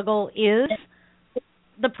struggle is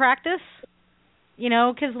the practice?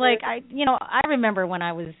 Because I remember when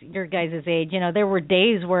I was your guys' age, there were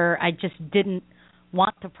days where I just didn't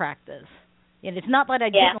want to practice. And it's not that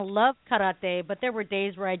I didn't love karate, but there were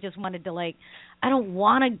days where I just wanted to I don't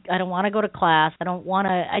want to go to class. I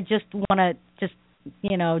just want to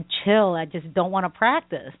chill. I just don't want to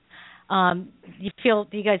practice. Do you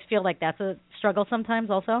guys feel like that's a struggle sometimes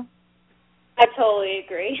also? I totally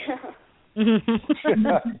agree. Especially.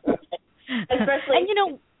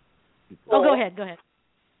 And go ahead.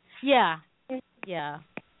 Yeah.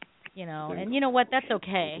 And you know what? That's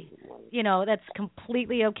okay. That's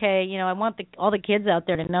completely okay. I want all the kids out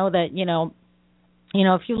there to know that,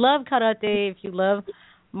 if you love karate, if you love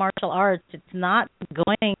martial arts, it's not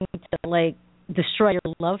going to destroy your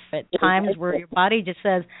love at times where your body just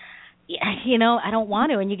says, I don't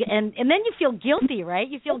want to, and then you feel guilty, right?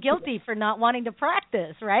 You feel guilty for not wanting to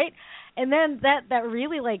practice, right? And then that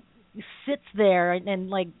really sits there and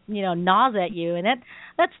gnaws at you, and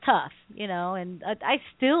that's tough, and I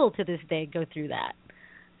still to this day go through that.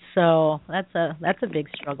 So that's a big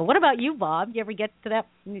struggle. What about you, Bob? You ever get to that?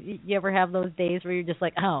 You ever have those days where you're just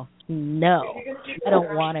like, oh no, I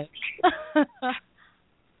don't want to?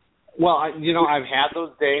 Well, I've had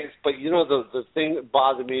those days, but the thing that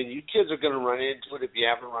bothers me, and you kids are going to run into it if you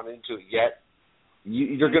haven't run into it yet.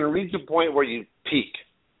 You're going to reach a point where you peak.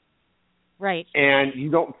 Right. And you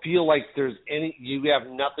don't feel like you have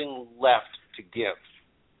nothing left to give.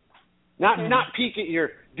 Not peak at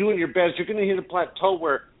doing your best. You're going to hit a plateau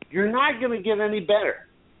where you're not going to get any better.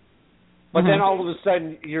 But then all of a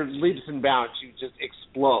sudden, your leaps and bounds, you just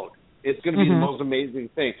explode. It's going to be the most amazing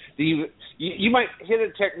thing. You might hit a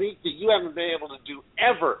technique that you haven't been able to do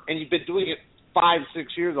ever, and you've been doing it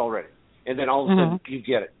 5-6 years already. And then all of a sudden, you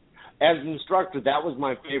get it. As an instructor, that was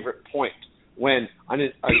my favorite point. When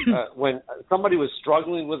somebody was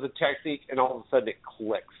struggling with a technique and all of a sudden it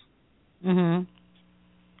clicks. Mm-hmm.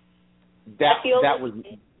 That was.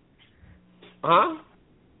 Huh?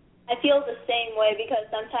 I feel the same way because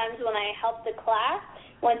sometimes when I help the class,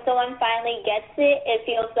 when someone finally gets it, it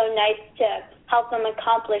feels so nice to help them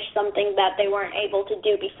accomplish something that they weren't able to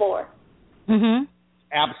do before. Mhm.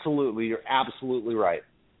 Absolutely, you're absolutely right.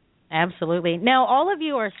 Absolutely. Now, all of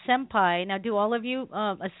you are senpai. Now, do all of you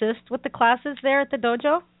assist with the classes there at the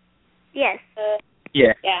dojo? Yes.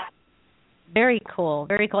 Yeah. Yeah. Very cool.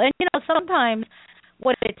 Very cool. And, sometimes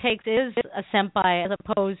what it takes is a senpai as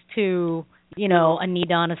opposed to, a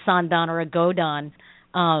nidan, a sandan, or a godan.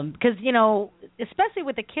 Because, especially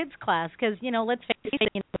with the kids' class, because, let's face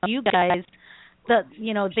it, you guys,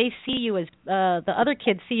 they see you as, the other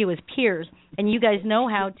kids see you as peers, and you guys know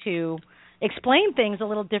how to explain things a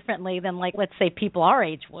little differently than, let's say, people our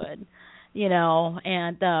age would,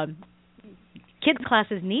 and kids'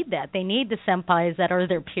 classes need that. They need the senpais that are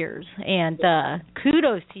their peers, and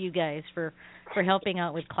kudos to you guys for helping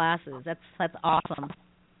out with classes. That's awesome.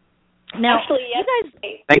 Now, actually, you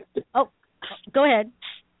guys... Oh, go ahead.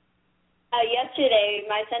 Yesterday,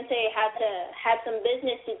 my sensei had some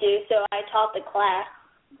business to do, so I taught the class.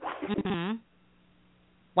 Mm-hmm.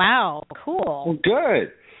 Wow, cool. Well,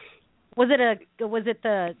 good. Was it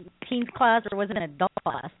the teens class or was it an adult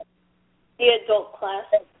class? The adult class.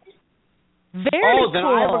 Very cool. Then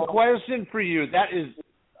I have a question for you. That's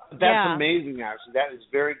amazing, actually. That is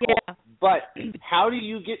very cool. Yeah. But how do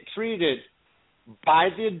you get treated by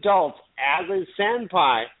the adults as a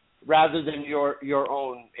senpai rather than your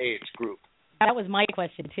own age group? That was my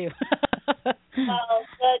question, too. Well,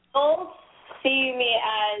 the adults see me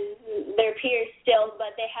as their peers still,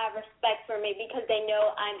 but they have respect for me because they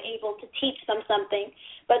know I'm able to teach them something.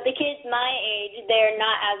 But the kids my age, they're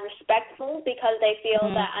not as respectful because they feel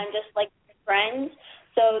that I'm just like their friends,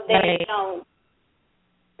 so they don't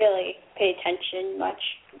really pay attention much.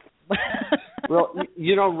 Well,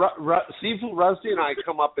 Sifu, Rusty, and I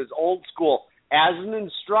come up as old school. As an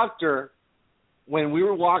instructor, when we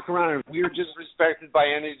were walking around and we were just respected by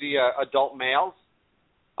any of the adult males,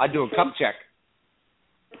 I'd do a cup check.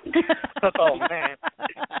 Oh, man.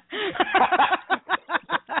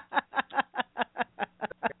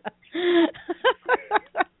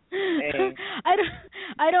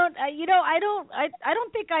 I don't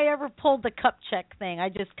think I ever pulled the cup check thing. I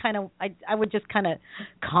would just kind of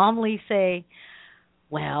calmly say,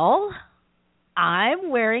 well, I'm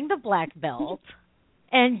wearing the black belt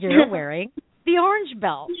and you're wearing the orange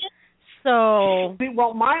belt. So,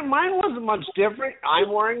 well, mine wasn't much different.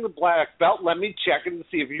 I'm wearing the black belt. Let me check and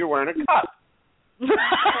see if you're wearing a cup.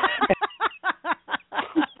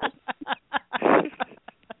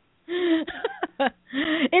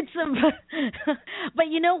 But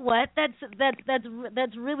you know what? That's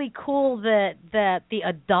really cool that the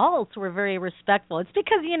adults were very respectful. It's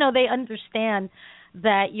because they understand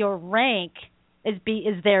that your rank is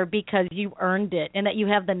there because you earned it and that you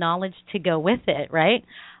have the knowledge to go with it, right?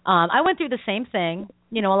 I went through the same thing.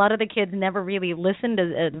 A lot of the kids never really listened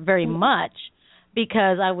very much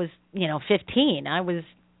because I was, 15. I was,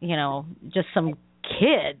 just some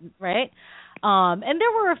kid, right? And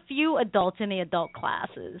there were a few adults in the adult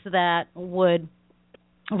classes that would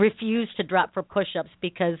refuse to drop for push-ups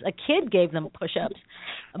because a kid gave them push-ups.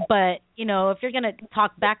 But, if you're going to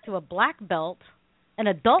talk back to a black belt, an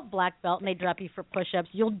adult black belt, and they drop you for push-ups,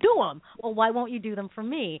 you'll do them. Well, why won't you do them for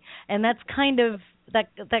me? And that's kind of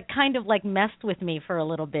like messed with me for a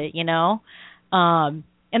little bit, And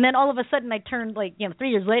then all of a sudden I turned 3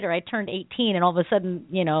 years later I turned 18, and all of a sudden,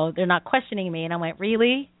 they're not questioning me, and I went,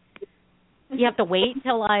 really? You have to wait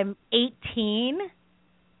till I'm 18?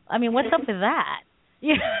 I mean, what's up with that?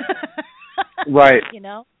 Right.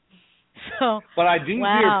 So. But I do see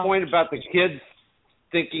your point about the kids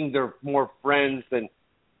thinking they're more friends than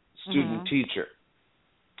student-teacher.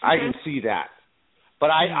 I can see that. But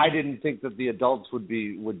I didn't think that the adults would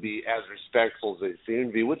be as respectful as they seem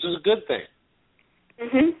to be, which is a good thing.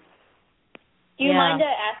 Do you mind to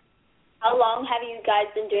ask, how long have you guys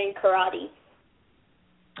been doing karate?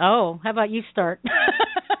 Oh, how about you start?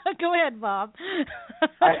 Go ahead, Bob.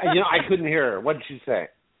 I couldn't hear her. What did she say?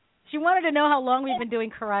 She wanted to know how long we've been doing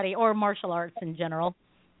karate or martial arts in general.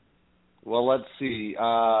 Well, let's see.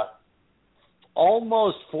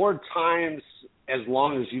 Almost 4 times as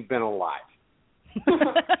long as you've been alive.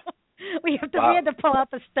 We had to pull out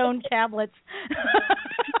the stone tablets.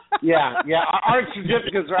 Yeah. Our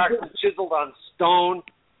certificates are actually chiseled on stone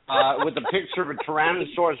with a picture of a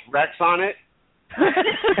Tyrannosaurus Rex on it.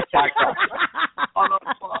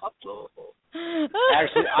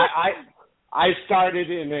 Actually, I started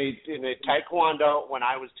in a taekwondo when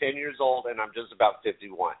I was 10 years old, and I'm just about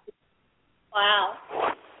 51. Wow.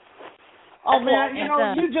 Oh man,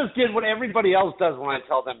 you just did what everybody else does when I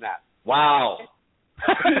tell them that. Wow.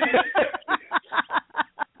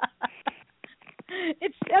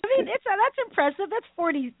 That's impressive. That's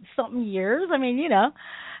 40 something years. I mean,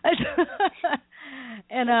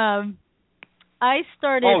 and I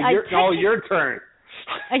started. Your turn.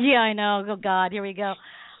 Yeah, I know. Oh God, here we go.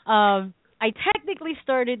 I technically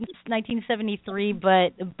started in 1973,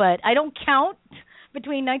 but I don't count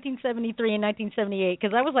between 1973 and 1978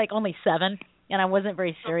 because I was only 7 and I wasn't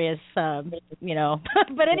very serious,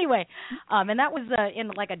 But anyway, and that was in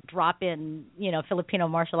a drop-in, Filipino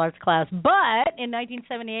martial arts class. But in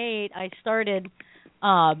 1978, I started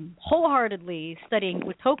wholeheartedly studying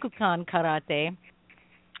Shugyokan karate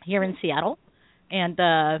here in Seattle, and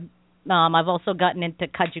I've also gotten into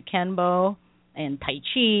Kajukenbo and Tai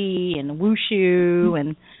Chi and Wushu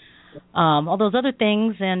and all those other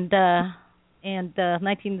things, and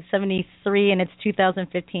 1973, and it's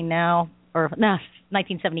 2015 now, or no,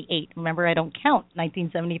 1978. Remember, I don't count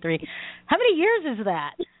 1973. How many years is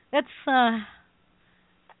that? That's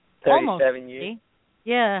 37 almost years.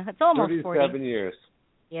 Yeah, it's almost 40. 37 years.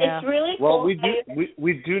 Yeah. It's really cool. Well,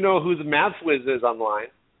 we do know who the math whiz is online.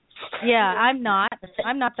 Yeah, I'm not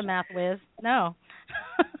the math whiz. No.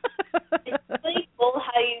 It's really cool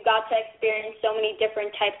how you got to experience so many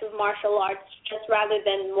different types of martial arts just rather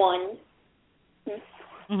than one.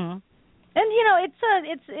 Mhm. And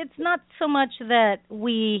it's not so much that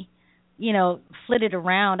we, flitted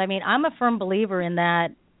around. I mean, I'm a firm believer in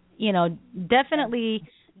that. Definitely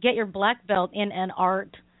get your black belt in an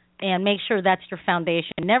art and make sure that's your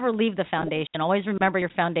foundation. Never leave the foundation. Always remember your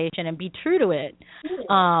foundation and be true to it.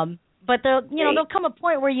 But there'll come a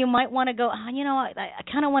point where you might want to go, I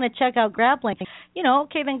kind of want to check out grappling.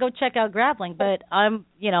 Okay, then go check out grappling. But I'm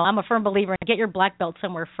a firm believer in get your black belt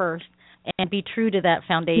somewhere first and be true to that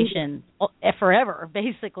foundation forever,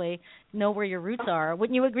 basically. Know where your roots are.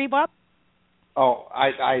 Wouldn't you agree, Bob? Oh,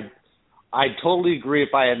 I totally agree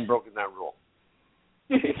if I hadn't broken that rule.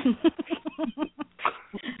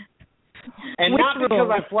 And Which not because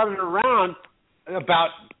rule? I fluttered around about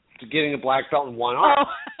getting a black belt in one arm.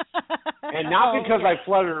 And not because I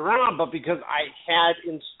fluttered around, but because I had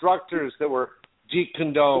instructors that were Jeet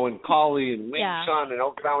Kune Do and Kali and Wing Chun and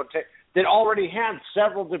Okinawan that already had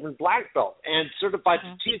several different black belts and certified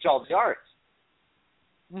to teach all the arts.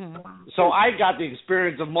 So I got the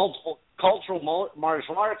experience of multiple cultural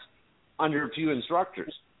martial arts under a few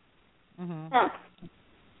instructors.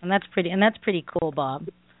 And that's pretty cool, Bob.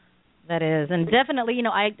 That is, and definitely,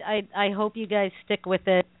 I hope you guys stick with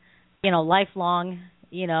it, lifelong,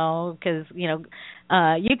 because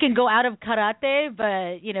you can go out of karate,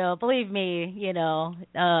 but believe me,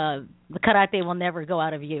 the karate will never go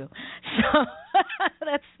out of you. So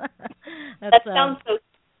that sounds so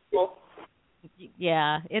cool.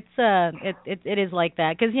 Yeah, it is like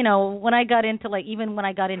that because when I got into even when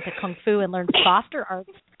I got into kung fu and learned softer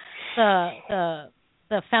arts,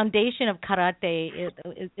 the foundation of karate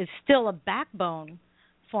is still a backbone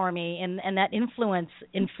for me, and that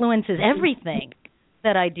influences everything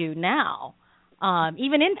that I do now.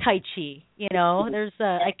 Even in Tai Chi, there's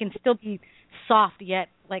I can still be soft yet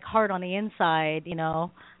like hard on the inside,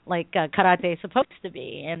 like karate is supposed to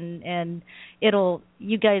be, and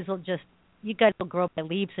you guys will grow up by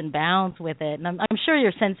leaps and bounds with it, and I'm sure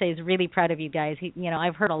your sensei is really proud of you guys.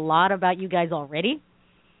 I've heard a lot about you guys already,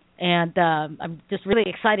 and I'm just really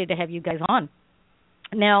excited to have you guys on.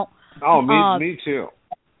 Now, me too.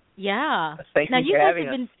 Yeah. Thank now you you for guys having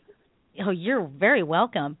have us. been. Oh, you're very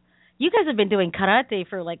welcome. You guys have been doing karate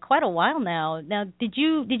for like quite a while now. Now, did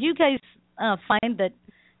you guys find that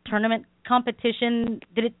tournament competition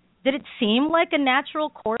did it seem like a natural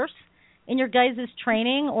course in your guys'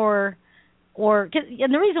 training, or and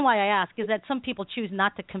the reason why I ask is that some people choose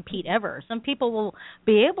not to compete ever. Some people will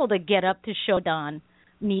be able to get up to Shodan,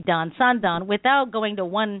 Nidan, Sandan without going to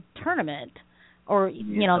one tournament, or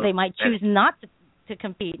they might choose not to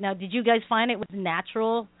compete. Now, did you guys find it was a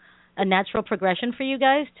natural progression for you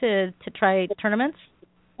guys to try tournaments?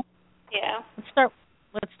 Yeah.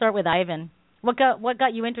 Let's start with Ivan. What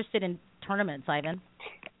got you interested in tournaments, Ivan?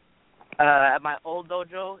 At my old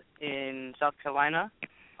dojo in South Carolina,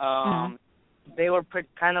 they were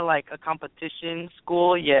kind of like a competition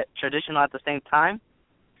school, yet traditional at the same time.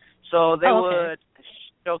 So they would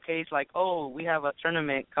showcase like, we have a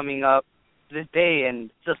tournament coming up this day,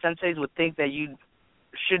 and the senseis would think that you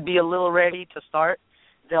should be a little ready to start.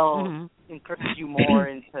 They'll encourage you more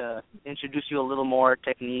and to introduce you a little more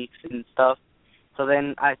techniques and stuff. So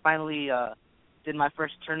then I finally did my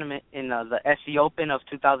first tournament in the SC Open of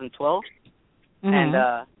 2012. And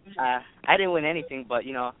I didn't win anything, but,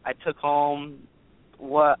 I took home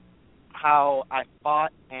how I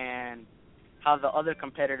fought and how the other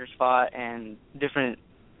competitors fought and different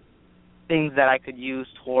things that I could use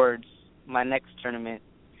towards my next tournament.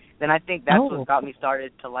 Then I think that's what got me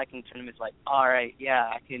started to liking tournaments. Like, all right,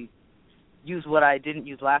 I can use what I didn't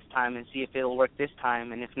use last time and see if it'll work this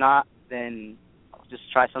time. And if not, then I'll just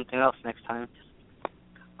try something else next time.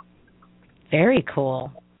 Very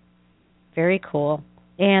cool. Very cool.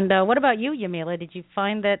 And what about you, Yamila? Did you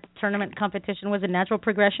find that tournament competition was a natural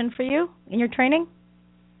progression for you in your training?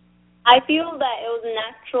 I feel that it was a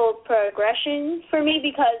natural progression for me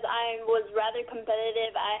because I was rather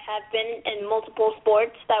competitive. I have been in multiple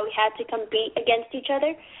sports that we had to compete against each other,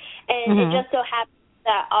 and it just so happened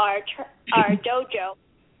that our dojo,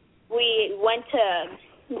 we went to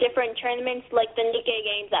different tournaments like the Nikkei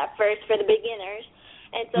Games at first for the beginners,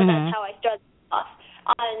 and so that's how I started off.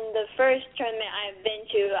 On the first tournament I've been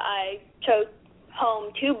to, I took home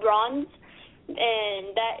 2 bronze.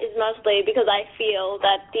 And that is mostly because I feel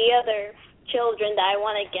that the other children that I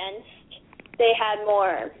won against, they had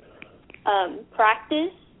more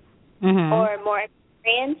practice or more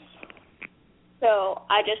experience. So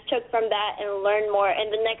I just took from that and learned more.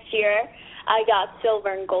 And the next year, I got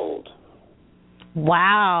silver and gold.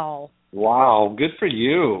 Wow. Wow, good for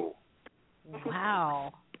you.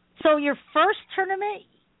 Wow. So your first tournament,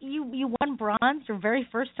 you won bronze, your very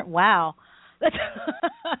first wow. That's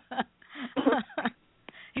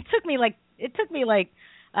It took me like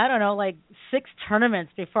I don't know, like 6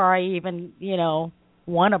 tournaments before I even,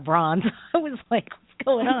 won a bronze. I was like, what's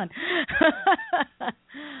going on?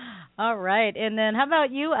 All right. And then how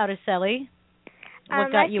about you, Araceli?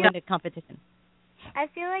 What got you into competition? I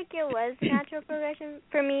feel like it was natural progression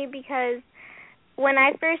for me because when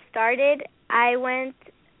I first started, I went,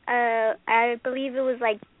 I believe it was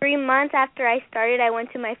like 3 months after I started, I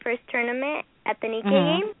went to my first tournament at the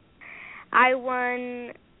Nikkei Game. I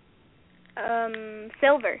won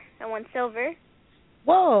silver. I won silver.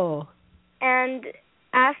 Whoa. And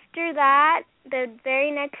after that, the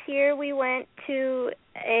very next year, we went to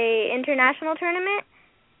a international tournament,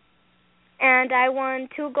 and I won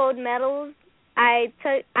 2 gold medals.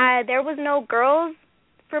 There was no girls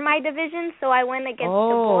for my division, so I went against the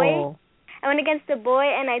boy. I went against the boy,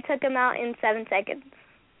 and I took him out in 7 seconds.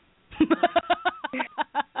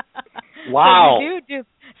 Wow.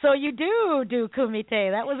 So you do kumite.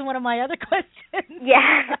 That was one of my other questions.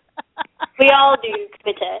 Yeah. We all do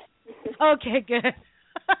kumite. Okay, good.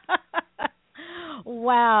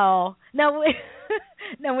 Wow. Now,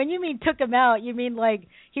 when you mean took him out, you mean like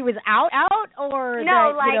he was out, or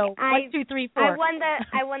no, that, like 1, 2, 3, 4.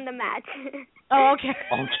 I won the match. Oh, okay.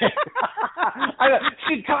 Okay.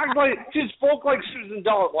 She spoke like Susan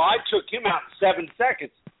Dollar. Well, I took him out in 7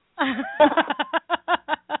 seconds.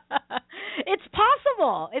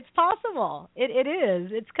 It's possible. It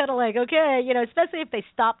is. It's kind of like, okay, especially if they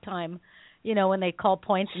stop time, when they call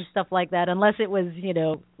points and stuff like that, unless it was,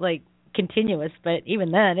 like continuous. But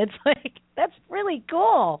even then, it's like, that's really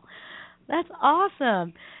cool. That's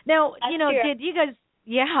awesome. Now, did you guys,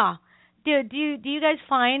 Do you guys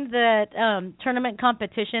find that tournament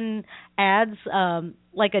competition adds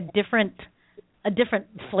like a different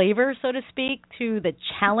flavor, so to speak, to the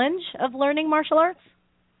challenge of learning martial arts?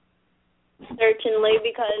 Certainly,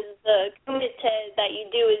 because the kumite that you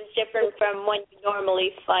do is different from when you normally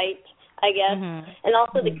fight, I guess. And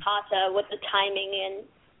also the kata with the timing and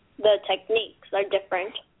the techniques are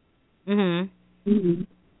different.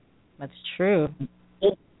 That's true.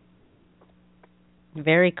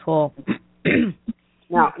 Very cool.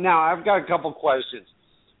 Now I've got a couple questions.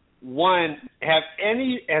 One, has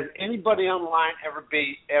anybody online ever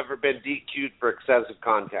been DQ'd for excessive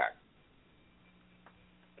contact?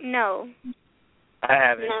 No. I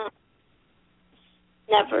haven't. No.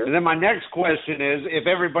 Never. And then my next question is, if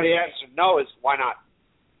everybody answered no, is why not?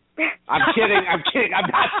 I'm kidding.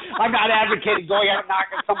 I'm not advocating going out and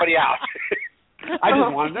knocking somebody out. I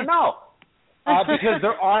just wanted to know because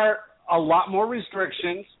there are a lot more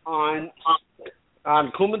restrictions on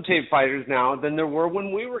kumite fighters now than there were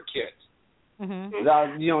when we were kids. No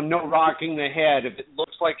rocking the head. If it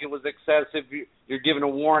looks like it was excessive, you're given a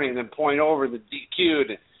warning, then point over the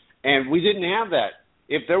DQ'd. And we didn't have that.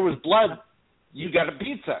 If there was blood, you got a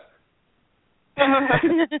pizza. That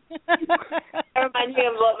reminds me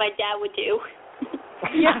of what my dad would do.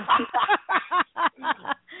 Yeah.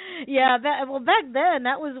 Back then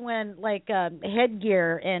that was when like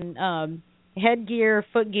headgear,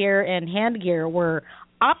 footgear, and handgear were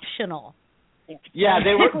optional. Yeah,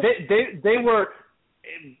 they were. They were.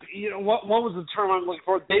 You know what was the term I'm looking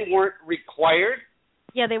for? They weren't required.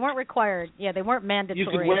 Yeah, they weren't required. Yeah, they weren't mandatory. You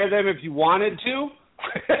could wear them if you wanted to.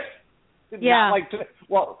 Yeah.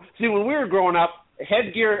 See, when we were growing up,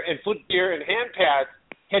 headgear and footgear and hand pads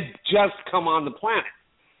had just come on the planet.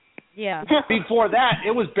 Yeah. Before that,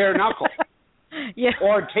 it was bare knuckle. Yeah.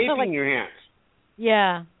 Or taping your hands.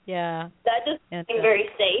 Yeah. That doesn't seem very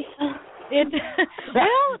safe. They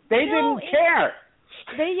didn't care.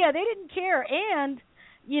 They didn't care, and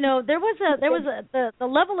there was the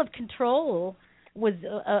level of control was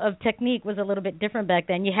of technique was a little bit different back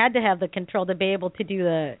then. You had to have the control to be able to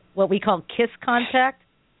do what we call kiss contact,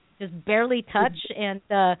 just barely touch, and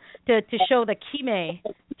to show the kime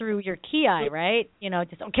through your ki, right?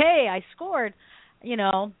 Just okay, I scored.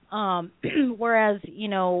 Whereas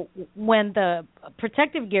when the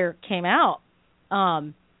protective gear came out,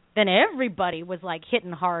 then everybody was like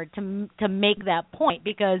hitting hard to make that point,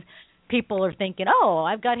 because people are thinking, oh,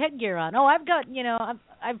 I've got headgear on. Oh, I've got,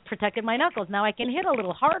 I've protected my knuckles. Now I can hit a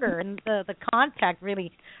little harder, and the contact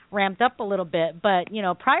really ramped up a little bit. But,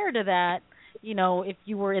 prior to that, if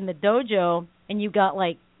you were in the dojo and you got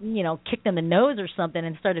kicked in the nose or something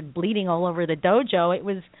and started bleeding all over the dojo, it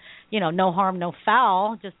was, no harm, no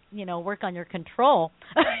foul. Just, work on your control.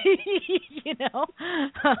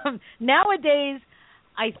 Nowadays,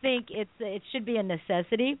 I think it should be a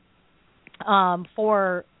necessity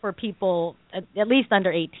for people at least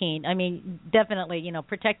under 18. I mean, definitely,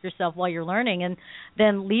 protect yourself while you're learning, and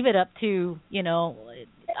then leave it up to,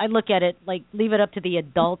 I look at it like leave it up to the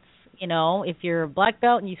adults. If you're a black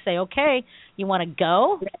belt and you say, okay, you want to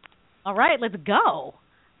go, all right, let's go,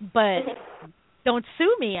 but don't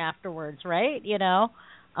sue me afterwards, right?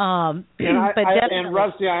 And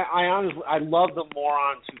Rusty, I honestly, I love the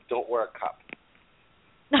morons who don't wear a cup.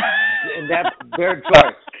 And that's their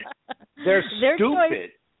choice. They're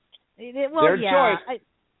stupid. Their choice.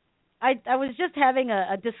 I was just having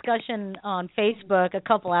a discussion on Facebook a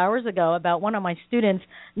couple hours ago about one of my students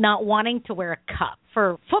not wanting to wear a cup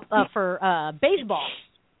for baseball.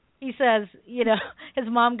 He says, his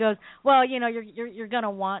mom goes, well, you're going to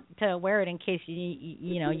want to wear it in case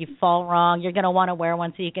you fall wrong. You're going to want to wear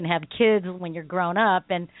one so you can have kids when you're grown up.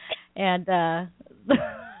 And the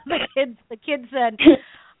kid said,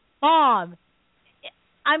 Mom,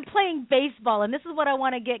 I'm playing baseball, and this is what I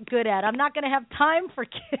want to get good at. I'm not going to have time for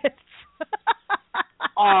kids.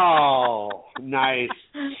 Oh, nice.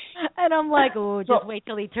 And I'm like, oh, just wait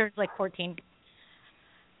till he turns like 14.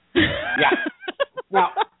 Yeah. Now,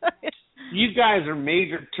 you guys are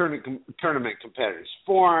major tournament competitors.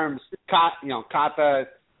 Forms, kata,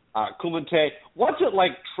 kumite. What's it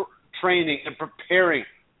like training and preparing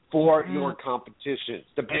for your competitions,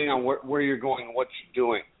 depending on where you're going and what you're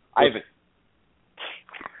doing? Ivan.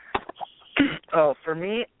 Oh, for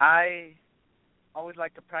me, I always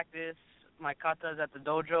like to practice my katas at the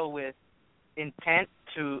dojo with intent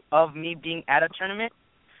of me being at a tournament.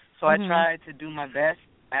 So I try to do my best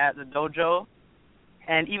at the dojo.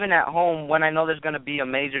 And even at home, when I know there's going to be a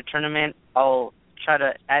major tournament, I'll try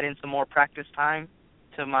to add in some more practice time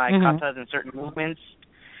to my katas and certain movements,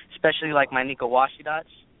 especially like my Nikawashi dots.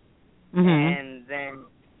 And then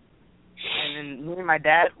And then me and my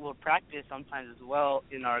dad will practice sometimes as well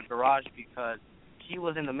in our garage because he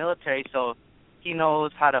was in the military, so he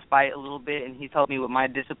knows how to fight a little bit, and he's helped me with my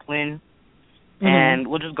discipline. Mm-hmm. And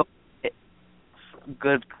we'll just go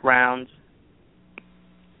good rounds.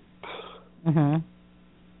 Mhm.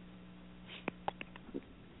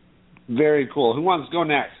 Very cool. Who wants to go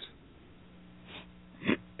next?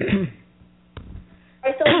 Araceli,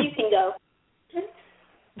 you can go.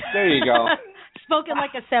 There you go. Spoken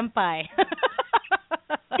like a senpai.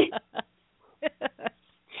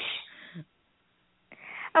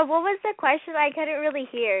 What was the question? I couldn't really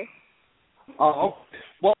hear. Oh,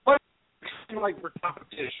 well, what like for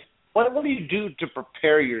competition? What do you do to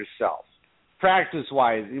prepare yourself,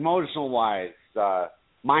 practice-wise, emotional-wise,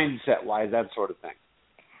 mindset-wise, that sort of thing?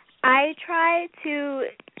 I try to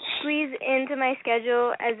squeeze into my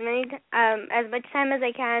schedule as much time as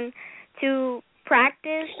I can to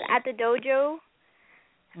practice at the dojo.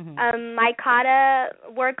 Mm-hmm. My kata,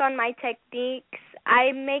 work on my techniques.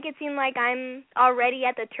 I make it seem like I'm already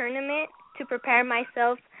at the tournament to prepare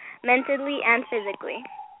myself mentally and physically.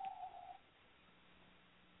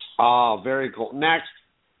 Oh, very cool. Next.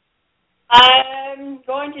 I'm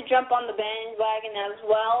going to jump on the bandwagon as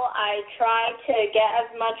well. I try to get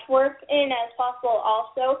as much work in as possible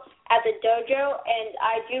also at the dojo, and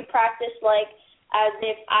I do practice like as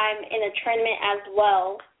if I'm in a tournament as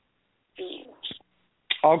well.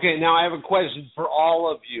 Okay, now I have a question for all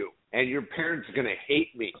of you, and your parents are going to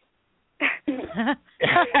hate me.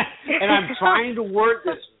 And I'm trying to word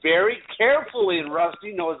this very carefully, and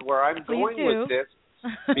Rusty knows where I'm going with this,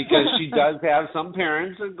 because she does have some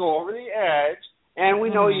parents that go over the edge, and we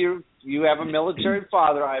know you have a military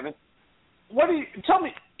father, Ivan. Tell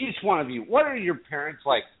me, each one of you, what are your parents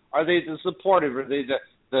like? Are they the supportive? Are they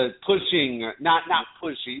the pushing, not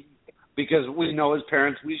pushy, because we know as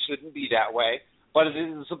parents we shouldn't be that way, but it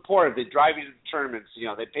is the supportive. They drive you to the tournaments,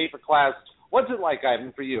 they pay for class. What's it like,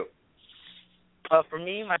 Ivan, for you? For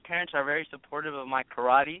me, my parents are very supportive of my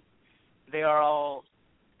karate. They are all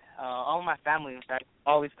my family, in fact,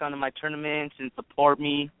 always come to my tournaments and support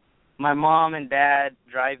me. My mom and dad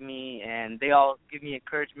drive me, and they all give me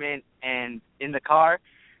encouragement. And in the car,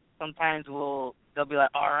 sometimes they'll be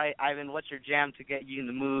like, all right, Ivan, what's your jam to get you in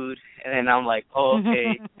the mood? And then I'm like, oh,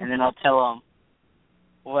 okay. And then I'll tell them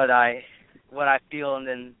what I feel, and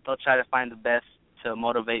then they'll try to find the best to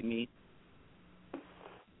motivate me.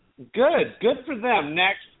 Good for them.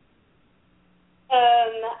 Next.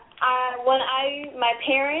 My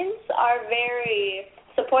parents are very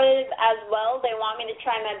supportive as well. They want me to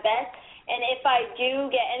try my best, and if I do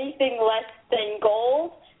get anything less than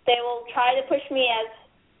gold, they will try to push me as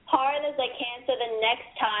hard as I can, so the next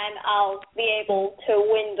time I'll be able to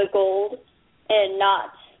win the gold and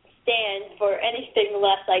not stand for anything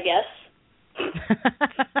less, I guess.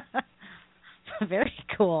 Very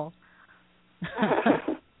cool.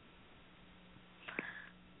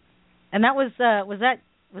 And that was that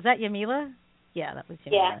Yamila? Yeah, that was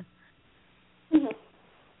Yamila. Yeah. Mm-hmm.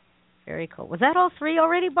 Very cool. Was that all three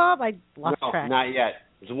already, Bob? I lost track. No, not yet.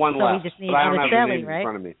 There's one so left. We just need but I don't have her Araceli, name right? in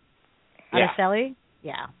front of me. Yeah. Araceli?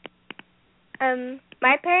 Yeah.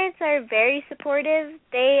 My parents are very supportive.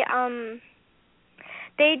 They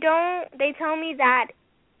tell me that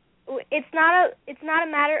it's not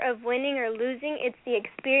a matter of winning or losing, it's the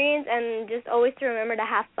experience, and just always to remember to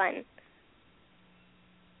have fun.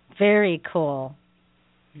 Very cool.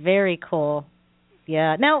 Very cool.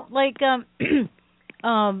 Yeah. Now, like, I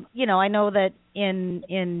know that in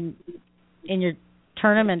your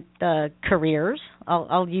tournament careers,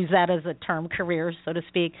 I'll use that as a term, careers, so to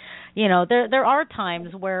speak. There are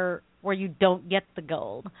times where you don't get the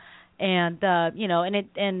gold, and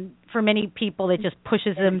and for many people it just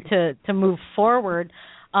pushes them to move forward.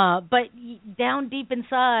 But down deep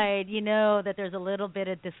inside, that there's a little bit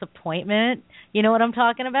of disappointment. You know what I'm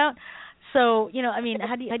talking about? So,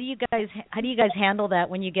 how do you guys handle that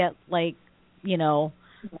when you get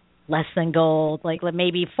less than gold, like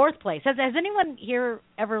maybe fourth place? Has anyone here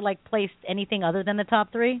ever placed anything other than the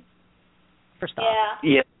top three? First off.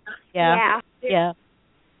 Yeah.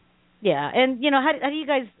 And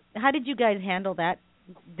how did you guys handle that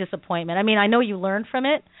disappointment? I know you learned from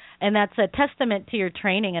it, and that's a testament to your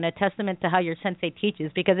training and a testament to how your sensei teaches,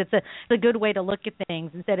 because it's a good way to look at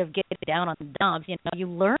things instead of getting down on the dumps. You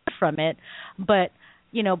learn from it, but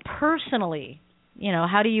personally,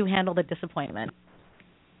 how do you handle the disappointment?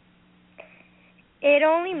 It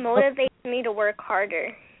only motivates me to work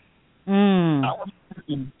harder. Mm-hmm.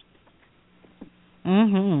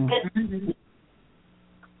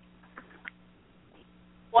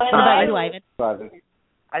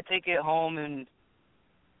 I take it home and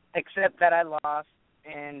accept that I lost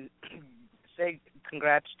and say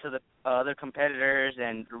congrats to the other competitors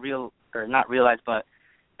and not realize, but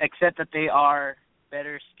accept that they are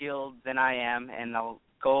better skilled than I am, and I'll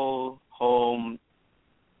go home,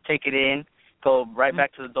 take it in, go right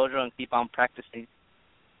back to the dojo and keep on practicing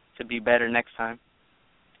to be better next time.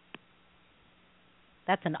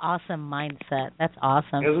 That's an awesome mindset. That's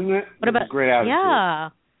awesome. Isn't it? What about, a great attitude. Yeah.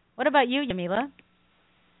 What about you, Yamila?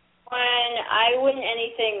 When I win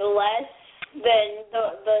anything less than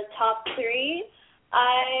the top 3,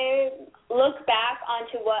 I look back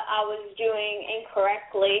onto what I was doing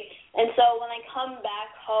incorrectly, and so when I come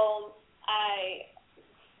back home, I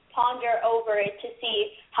ponder over it to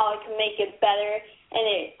see how I can make it better, and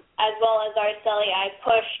it, as well as Araceli, I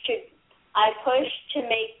push to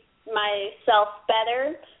make myself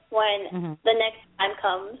better when the next time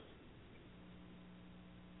comes.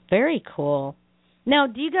 Very cool. Now,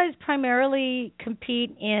 do you guys primarily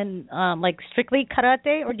compete in like strictly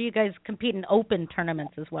karate, or do you guys compete in open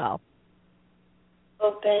tournaments as well?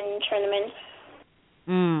 Open tournaments.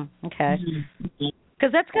 Okay.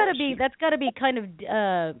 Because that's got to be kind of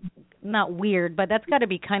not weird, but that's got to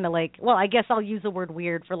be kind of like, well, I guess I'll use the word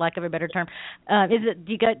weird for lack of a better term. Do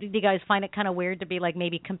you guys find it kind of weird to be like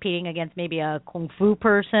maybe competing against maybe a kung fu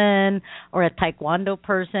person or a taekwondo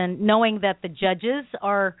person, knowing that the judges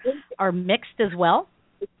are mixed as well?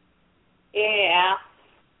 Yeah.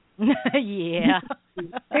 Yeah.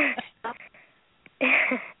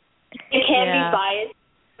 You can't be biased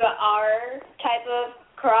to our type of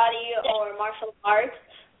karate or martial arts,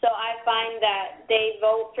 so I find that they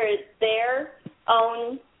vote for their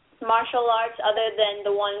own martial arts other than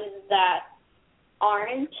the ones that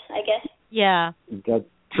aren't, I guess. Yeah. That's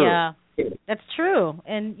true. Yeah. That's true.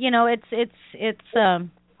 And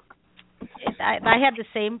I had the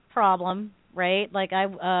same problem, right? Like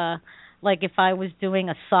if I was doing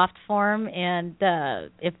a soft form and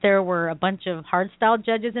if there were a bunch of hardstyle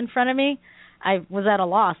judges in front of me, I was at a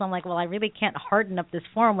loss. I'm like, well, I really can't harden up this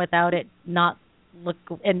form without it not look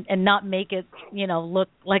and not make it, look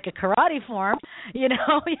like a karate form, and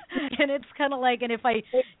it's kind of like, and if I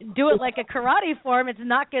do it like a karate form, it's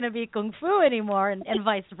not going to be kung fu anymore, and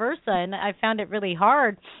vice versa. And I found it really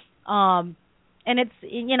hard. And it's,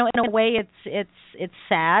 in a way, it's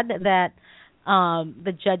sad that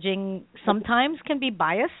the judging sometimes can be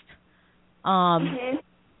biased. But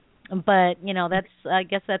I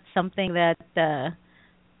guess that's something that's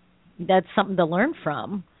something to learn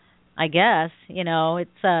from. I guess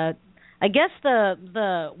it's I guess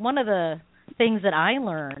the one of the things that I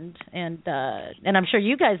learned, and I'm sure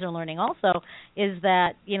you guys are learning also, is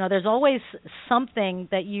that there's always something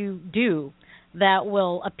that you do that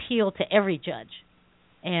will appeal to every judge,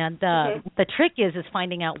 and the trick is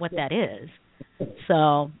finding out what that is.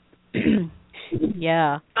 So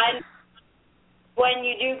yeah. When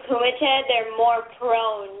you do kumite, they're more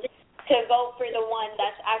prone to vote for the one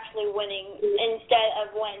that's actually winning instead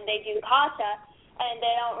of when they do kata, and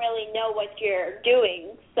they don't really know what you're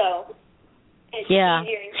doing, so it's easier.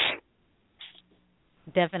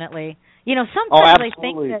 Definitely.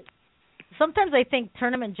 Sometimes I think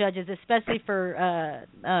tournament judges, especially for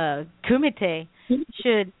kumite,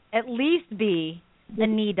 should at least be a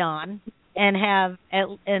nidan and have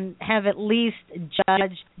at least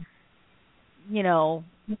judged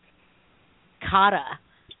kata,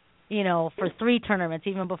 for 3 tournaments,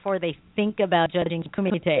 even before they think about judging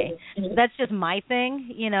kumite. That's just my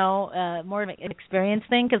thing, more of an experience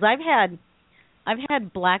thing, because I've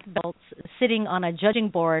had black belts sitting on a judging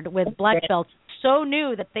board with black belts so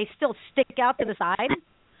new that they still stick out to the side.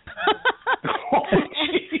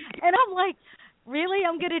 and I'm like, really?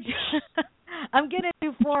 I'm gonna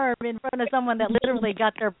do form in front of someone that literally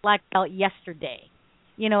got their black belt yesterday.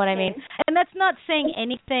 You know what I mean? And that's not saying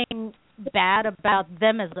anything bad about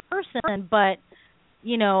them as a person, but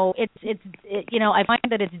I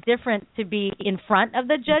find that it's different to be in front of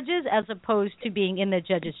the judges as opposed to being in the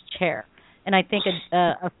judge's chair. And I think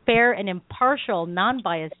a fair and impartial,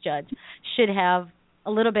 non-biased judge should have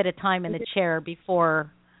a little bit of time in the chair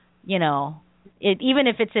before, even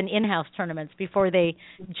if it's in in-house tournaments, before they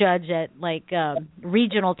judge at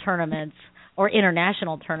regional tournaments or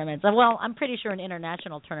international tournaments. Well, I'm pretty sure in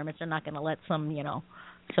international tournaments they're not going to let some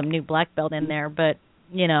new black belt in there, but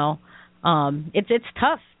it's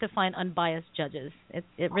tough to find unbiased judges.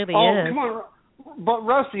 It really is. Oh, come on. But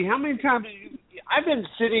Rusty, how many times I've been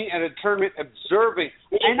sitting at a tournament observing,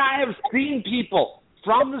 and I have seen people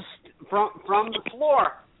from the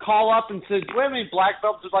floor call up and say, "Do we have any black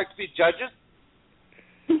belts who'd like to be judges?"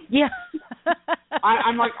 Yeah.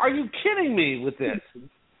 I'm like, are you kidding me with this?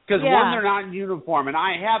 Because one, they're not in uniform, and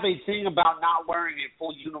I have a thing about not wearing a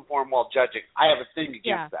full uniform while judging. I have a thing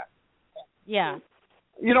against that. Yeah.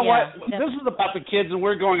 You know Yeah, what? This is about the kids, and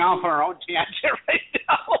we're going off on our own tangent right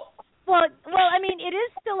now. Well, I mean, it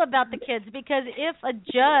is still about the kids, because if a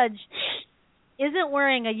judge isn't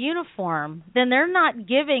wearing a uniform, then they're not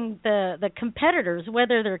giving the competitors,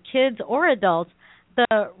 whether they're kids or adults,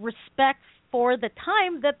 the respect for the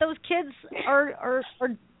time that those kids are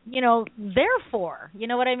there for. You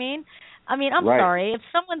know what I mean? I mean, I'm sorry, if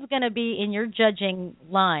someone's going to be in your judging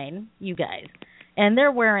line, you guys, and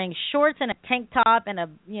they're wearing shorts and a tank top and a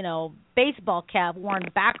baseball cap worn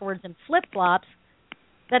backwards and flip flops,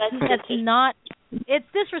 that's not. It's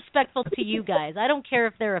disrespectful to you guys. I don't care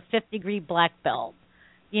if they're a 5th-degree black belt.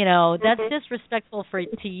 That's disrespectful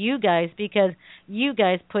to you guys, because you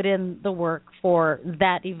guys put in the work for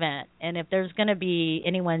that event. And if there's going to be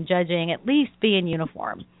anyone judging, at least be in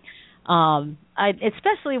uniform.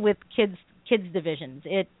 Especially with kids divisions,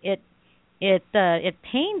 it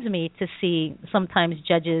pains me to see sometimes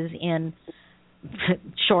judges in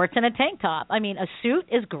shorts and a tank top. I mean, a suit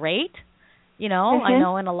is great. I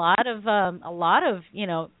know in a lot of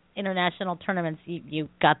international tournaments, you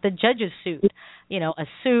got the judge's suit, a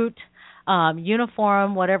suit,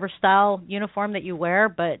 uniform, whatever style uniform that you wear.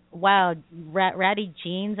 But wow, ratty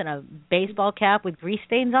jeans and a baseball cap with grease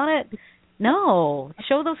stains on it. No,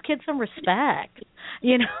 show those kids some respect.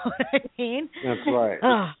 You know what I mean? That's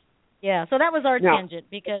right. Yeah, so that was our tangent,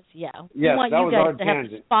 because we want you guys to have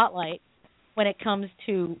the spotlight when it comes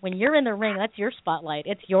to when you're in the ring. That's your spotlight.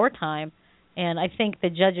 It's your time, and I think the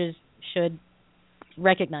judges should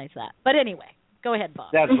recognize that. But anyway, go ahead,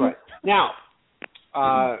 Bob. That's right. Now,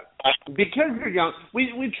 because you're young,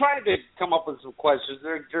 we tried to come up with some questions.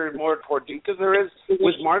 They're more toward you, because there is,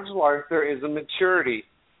 with martial arts, there is a maturity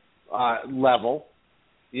level.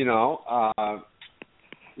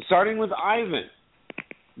 Starting with Ivan,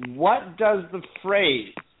 what does the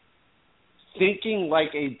phrase "thinking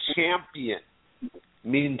like a champion"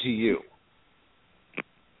 mean to you?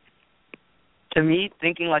 To me,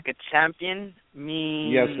 thinking like a champion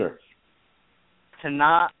means to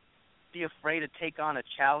not be afraid to take on a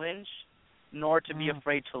challenge, nor to be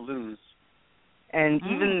afraid to lose. And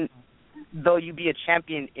even though you be a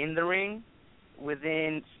champion in the ring,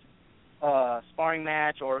 within a sparring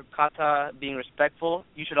match or kata, being respectful,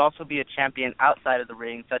 you should also be a champion outside of the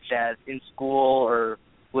ring, such as in school or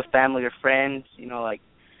with family or friends. You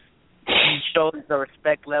show the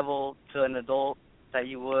respect level to an adult that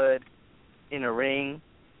you would in a ring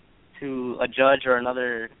to a judge or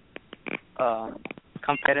another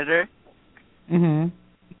competitor.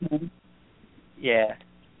 Yeah.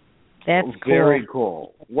 That's very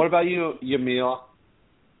cool. What about you, Yamila?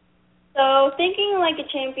 So thinking like a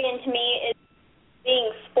champion to me is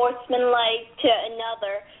being sportsmanlike to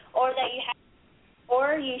another, or that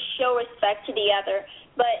you show respect to the other,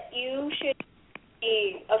 but you should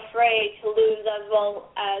be afraid to lose, as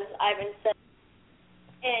well as Ivan said.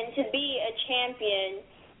 And to be a champion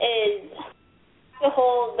is to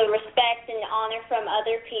hold the respect and honor from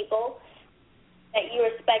other people, that you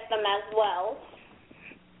respect them as well.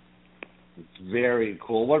 It's very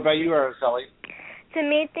cool. What about you, Araceli? To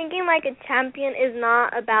me, thinking like a champion is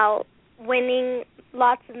not about winning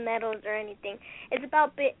lots of medals or anything. It's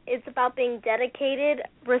about being dedicated,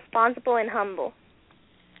 responsible, and humble.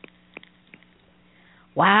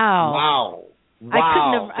 Wow.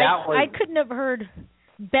 I couldn't have heard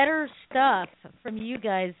better stuff from you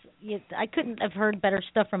guys. I couldn't have heard better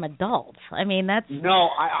stuff from adults. I mean, that's... No,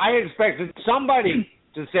 I expected somebody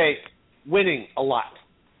to say winning a lot.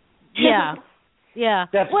 Yeah. Yeah.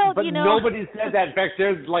 But nobody said that. In fact,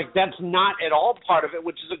 that's not at all part of it,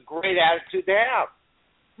 which is a great attitude to have.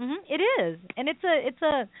 It is, and it's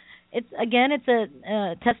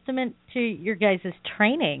a testament to your guys'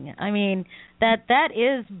 training. I mean, that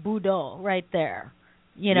is Budo right there.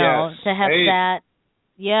 To have that.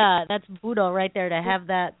 Yeah, that's Budo right there, to have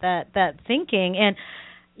that thinking. And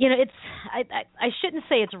it's I shouldn't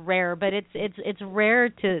say it's rare, but it's rare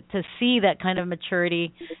to see that kind of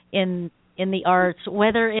maturity in the arts,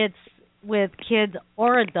 whether it's with kids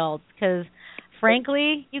or adults, because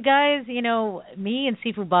frankly, you guys, me and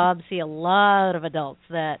Sifu Bob see a lot of adults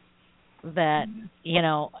that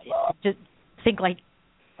just think like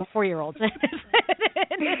 4-year-olds.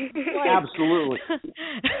 Absolutely.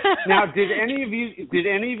 Now, did any of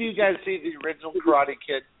you guys see the original Karate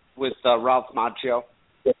Kid with Ralph Macchio?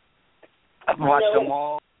 I've watched them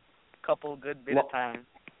all a couple good bit of times.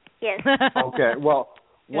 Yes. Okay, well,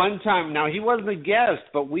 one time, now he wasn't a guest,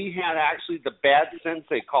 but we had actually the bad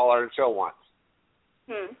sensei call our show once.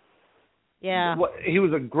 Yeah. He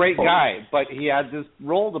was a great guy, but he had this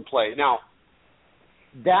role to play. Now,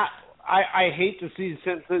 that I hate to see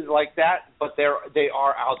senseis like that, but they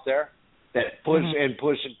are out there. that push and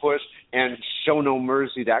push and push and show no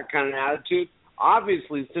mercy, that kind of attitude.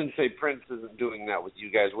 Obviously, Sensei Prince isn't doing that with you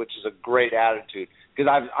guys, which is a great attitude, because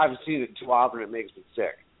I've seen it too often. It makes me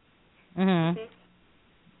sick. Yeah.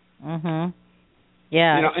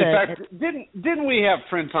 You know, in fact, didn't we have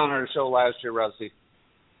Prince on our show last year, Rusty?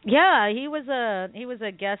 Yeah, he was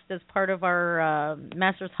a guest as part of our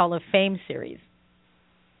Masters Hall of Fame series.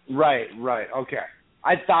 Right. Okay.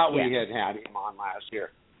 I thought we had him on last year.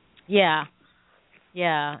 Yeah,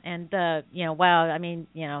 and wow. I mean,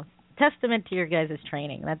 testament to your guys'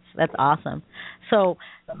 training. That's awesome. So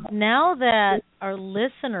now that our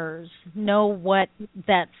listeners know what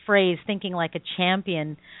that phrase "thinking like a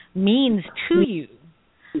champion" means to you,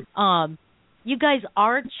 you guys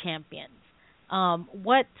are champions.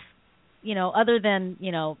 What, other than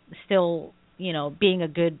still being a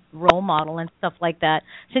good role model and stuff like that,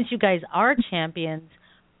 since you guys are champions,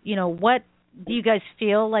 what do you guys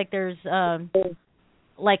feel like there's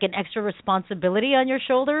like an extra responsibility on your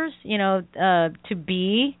shoulders, to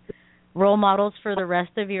be role models for the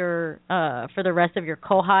rest of your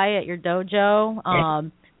kohai at your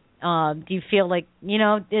dojo? Do you feel like you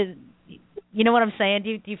know what I'm saying?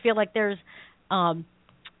 Do you feel like there's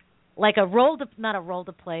like not a role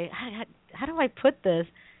to play? How do I put this?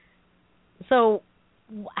 So,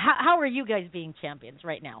 how are you guys being champions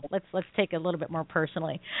right now? Let's take it a little bit more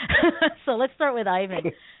personally. So let's start with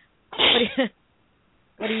Ivan.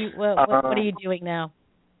 What are you doing now?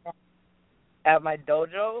 At my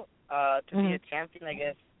dojo, to be a champion, I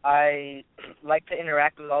guess I like to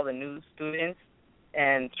interact with all the new students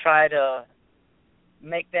and try to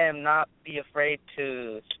make them not be afraid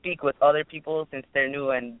to speak with other people since they're new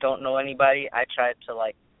and don't know anybody. I try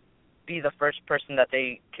to be the first person that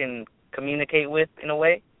they can communicate with in a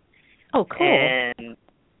way. Oh, cool. And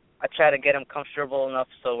I try to get them comfortable enough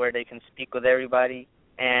so where they can speak with everybody.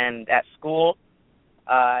 And at school,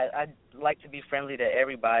 I like to be friendly to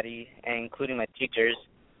everybody, including my teachers.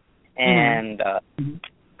 And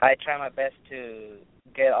I try my best to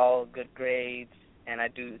get all good grades, and I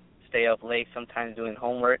do stay up late sometimes doing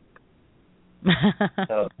homework.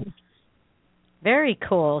 So. Very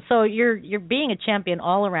cool. So you're being a champion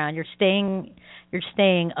all around. You're staying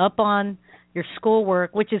up on your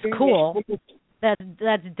schoolwork, which is cool.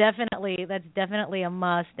 That's definitely a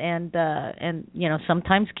must. And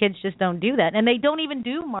sometimes kids just don't do that, and they don't even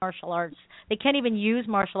do martial arts. They can't even use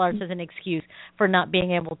martial arts as an excuse for not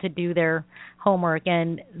being able to do their homework.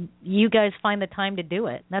 And you guys find the time to do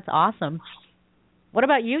it. That's awesome. What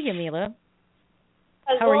about you, Yamila?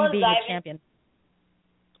 How are you being a champion?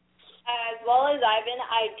 As well as Ivan,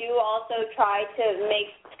 I do also try to make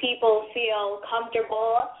people feel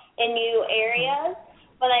comfortable in new areas.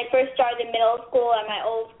 When I first started middle school at my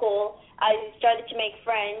old school, I started to make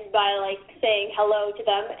friends by saying hello to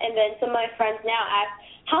them, and then some of my friends now ask,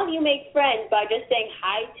 how do you make friends? By just saying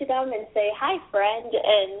hi to them and say, hi, friend.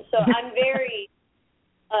 And so I'm very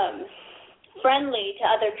friendly to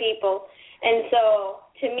other people. And so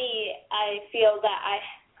to me, I feel that I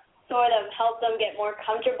sort of help them get more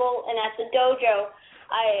comfortable. And at the dojo,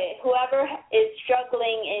 whoever is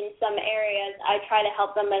struggling in some areas, I try to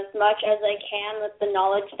help them as much as I can with the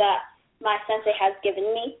knowledge that my sensei has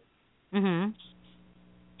given me.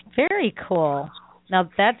 Very cool. Now,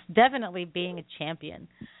 that's definitely being a champion.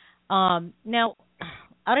 Now,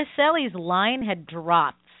 Araceli's line had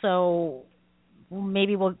dropped, so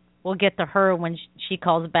maybe we'll get to her when she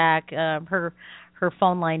calls back. Her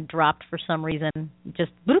phone line dropped for some reason,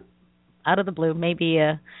 just bloop, out of the blue. Maybe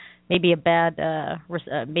a bad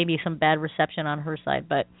maybe some bad reception on her side.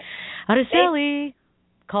 But Araceli,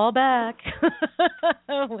 call back.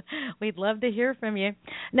 We'd love to hear from you.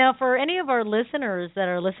 Now, for any of our listeners that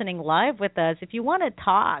are listening live with us, if you want to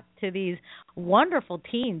talk to these wonderful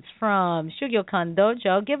teens from Shugyokan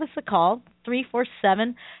Dojo, give us a call,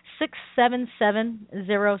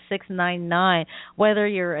 347-677-0699. Whether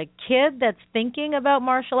you're a kid that's thinking about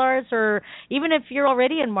martial arts, or even if you're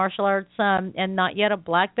already in martial arts and not yet a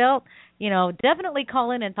black belt, definitely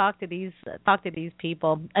call in and talk to these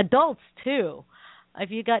people. Adults too. If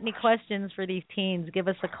you got any questions for these teens, give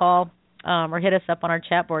us a call or hit us up on our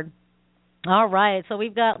chat board. All right, so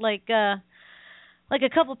we've got like a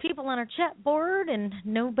couple people on our chat board, and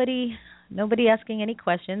nobody asking any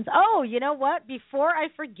questions. Oh, you know what? Before I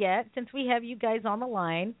forget, since we have you guys on the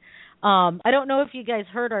line, I don't know if you guys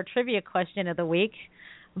heard our trivia question of the week,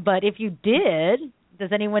 but if you did,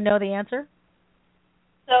 does anyone know the answer?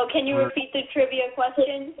 So can you repeat the trivia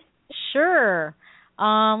question? Sure.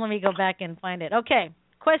 Let me go back and find it. Okay.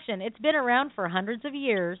 Question. It's been around for hundreds of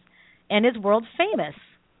years and is world famous,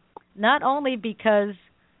 not only because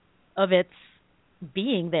of its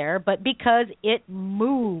being there, but because it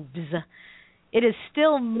moves. It is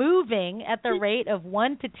still moving at the rate of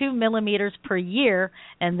 1 to 2 millimeters per year,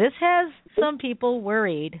 and this has some people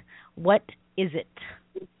worried. What is it?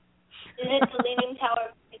 Is it the Leaning Tower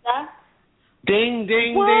of Pisa? Ding,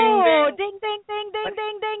 ding, Whoa, ding, ding, ding, ding,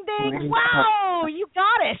 ding, ding, ding, ding. Wow, you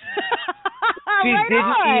got it. She right didn't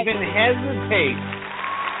on. even hesitate.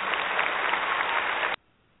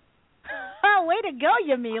 Way to go,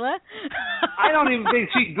 Yamila. I don't even think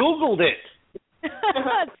she Googled it.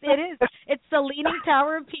 It is. It's the Leaning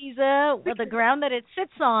Tower of Pisa, with the ground that it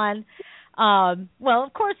sits on. Well,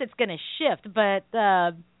 of course it's going to shift, but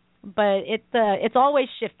it's always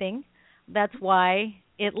shifting. That's why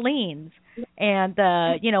it leans. And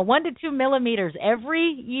 1 to 2 millimeters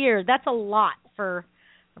every year. That's a lot for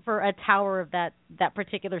a tower of that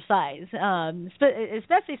particular size.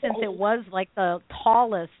 Especially since it was like the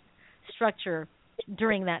tallest structure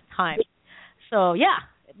during that time. So yeah,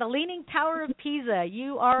 the Leaning Tower of Pisa,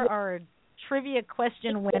 you are our trivia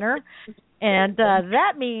question winner, and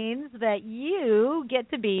that means that you get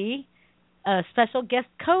to be a special guest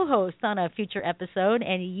co-host on a future episode,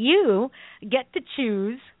 and you get to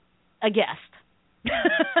choose a guest.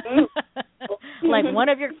 Like one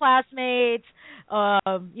of your classmates,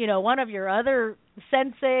 one of your other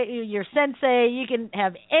your sensei. You can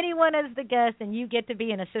have anyone as the guest, and you get to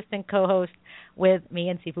be an assistant co-host with me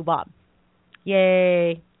and Sifu Bob.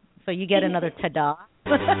 Yay. So you get another ta-da.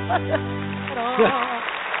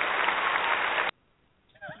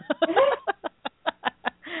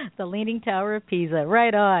 The Leaning Tower of Pisa.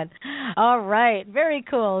 Right on. All right. Very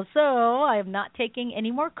cool. So I am not taking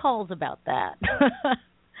any more calls about that.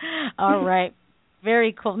 All right.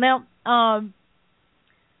 Very cool. Now, I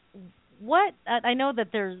know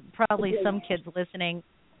that there's probably some kids listening.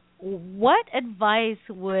 What advice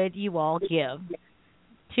would you all give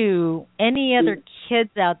to any other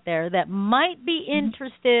kids out there that might be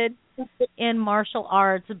interested in martial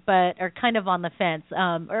arts but are kind of on the fence,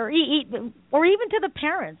 or even to the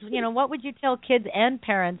parents? What would you tell kids and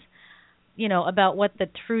parents, about what the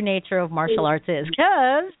true nature of martial arts is?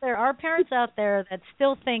 Because there are parents out there that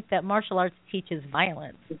still think that martial arts teaches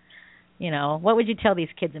violence. What would you tell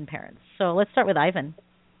these kids and parents? So let's start with Ivan.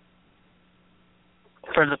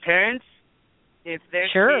 For the parents, if their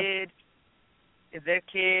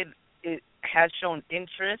kid has shown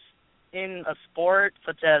interest in a sport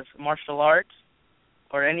such as martial arts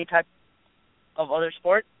or any type of other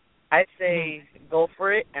sport, I'd say go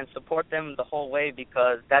for it and support them the whole way,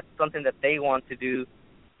 because that's something that they want to do.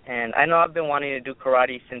 And I know I've been wanting to do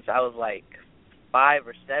karate since I was like 5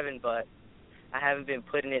 or 7, but I haven't been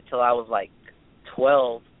putting it till I was like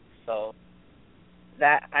 12. So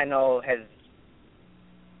that I know has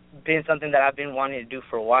been something that I've been wanting to do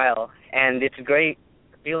for a while, and it's a great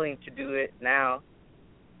feeling to do it now.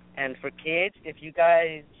 And for kids, if you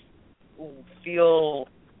guys feel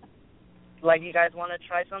like you guys want to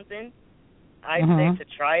try something, I'd say to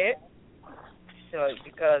try it. So,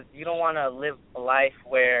 because you don't want to live a life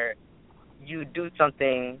where you do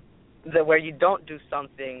something, where you don't do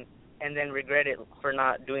something and then regret it for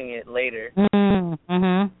not doing it later.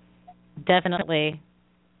 Definitely.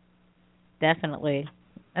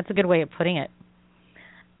 That's a good way of putting it.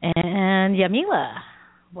 And Yamila,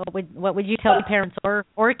 what would you tell the parents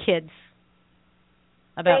or kids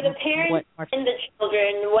about for the parents and the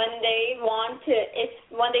children when they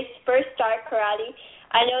when they first start karate?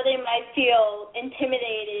 I know they might feel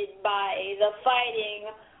intimidated by the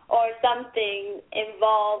fighting or something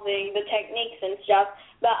involving the techniques and stuff,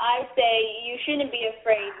 but I say you shouldn't be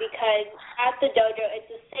afraid, because at the dojo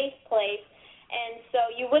it's a safe place, and so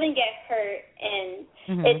you wouldn't get hurt, and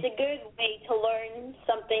it's a good way to learn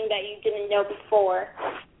something that you didn't know before.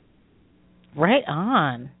 Right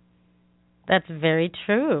on. That's very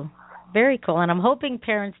true. Very cool. And I'm hoping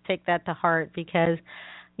parents take that to heart, because,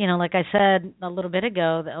 like I said a little bit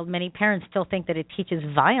ago, many parents still think that it teaches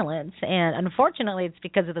violence, and unfortunately it's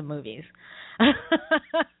because of the movies.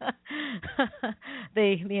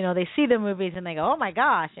 They see the movies and they go, oh my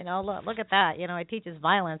gosh, look at that, it teaches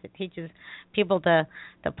violence. It teaches people to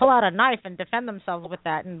pull out a knife and defend themselves with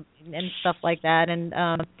that and stuff like that. And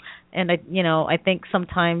I think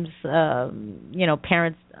sometimes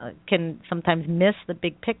parents can sometimes miss the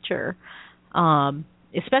big picture,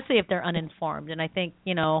 especially if they're uninformed. And I think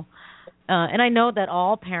and I know that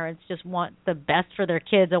all parents just want the best for their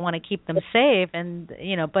kids. They want to keep them safe, and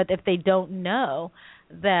but if they don't know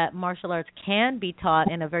that martial arts can be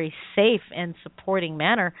taught in a very safe and supporting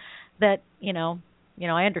manner, that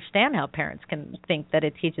I understand how parents can think that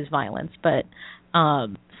it teaches violence. But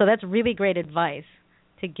so that's really great advice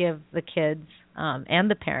to give the kids and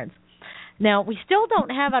the parents. Now, we still don't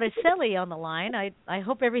have Araceli on the line. I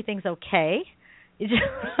hope everything's okay. Maybe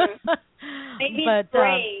it's the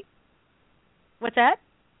rain. What's that?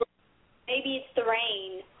 Maybe it's the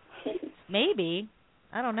rain. Maybe.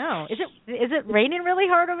 I don't know. Is it raining really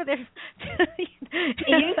hard over there?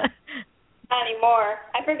 Not anymore.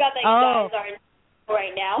 I forgot that you guys are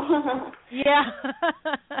right now. Yeah.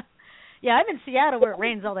 Yeah, I'm in Seattle where it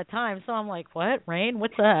rains all the time, so I'm like, what? Rain?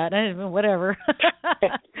 What's that? Whatever.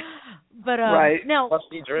 But right. Now,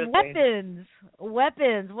 weapons.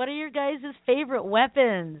 What are your guys' favorite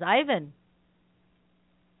weapons? Ivan?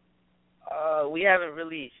 We haven't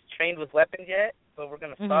really trained with weapons yet, but we're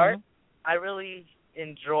going to start. I really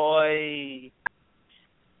enjoy...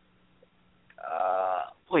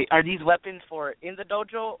 wait, are these weapons for in the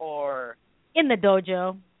dojo or... In the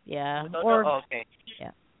dojo, yeah. The dojo? Or, okay.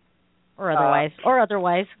 Yeah. Or otherwise.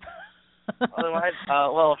 Otherwise,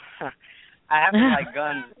 well, I have my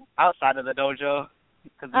guns outside of the dojo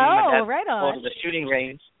because my dad right on. go to the shooting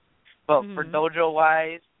range. But for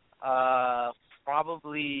dojo-wise,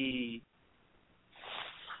 probably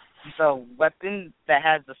the weapon that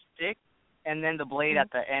has the stick and then the blade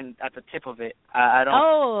at the end, at the tip of it. I don't.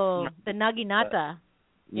 Oh, the naginata.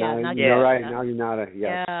 Yeah, naginata. You're right, naginata.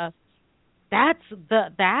 Yes. Yeah,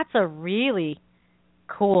 that's a really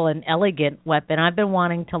cool and elegant weapon. I've been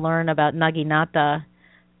wanting to learn about naginata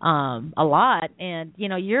a lot, and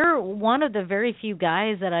you're one of the very few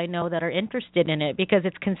guys that I know that are interested in it because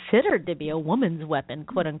it's considered to be a woman's weapon,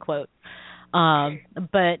 quote unquote.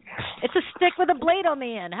 But it's a stick with a blade on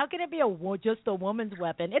the end. How can it be just a woman's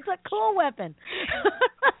weapon? It's a cool weapon.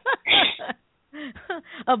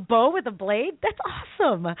 A bow with a blade? That's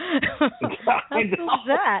awesome. How cool is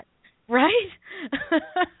that? Right?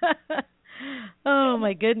 Oh,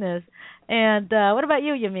 my goodness. And what about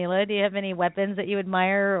you, Yamila? Do you have any weapons that you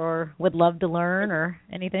admire or would love to learn or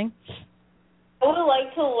anything? I would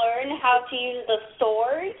like to learn how to use the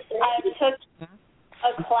sword. I took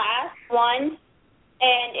a class once,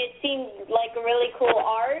 and it seemed like a really cool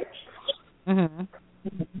art.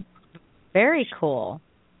 Very cool.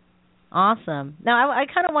 Awesome. Now, I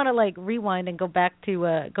kind of want to rewind and go back to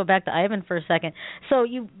Ivan for a second. So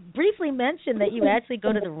you briefly mentioned that you actually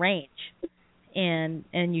go to the range and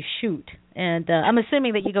you shoot, and I'm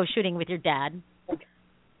assuming that you go shooting with your dad.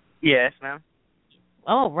 Yes, ma'am.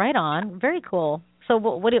 Oh, right on. Very cool. So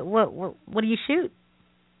what do you shoot?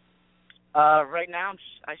 Right now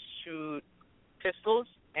I shoot pistols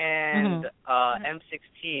and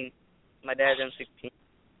M16. My dad's M16.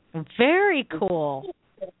 Very cool.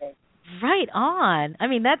 Right on. I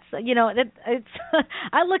mean, that's it's.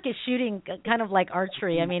 I look at shooting kind of like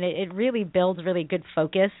archery. I mean, it really builds really good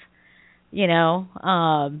focus,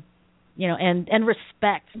 and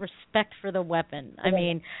respect for the weapon. I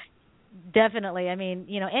mean, definitely. I mean,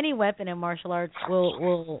 any weapon in martial arts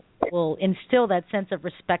will instill that sense of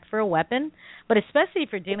respect for a weapon, but especially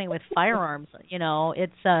if you're dealing with firearms,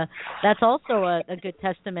 it's that's also a good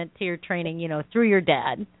testament to your training, through your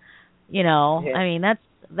dad. I mean,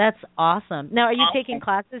 that's awesome. Now, are you taking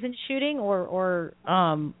classes in shooting, or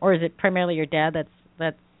is it primarily your dad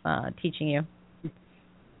that's teaching you?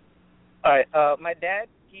 All right. My dad,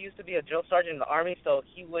 he used to be a drill sergeant in the Army, so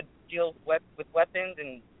he would deal with weapons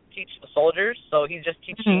and teach the soldiers. So he's just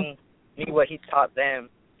teaching me what he taught them.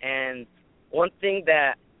 And one thing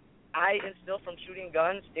that I instill from shooting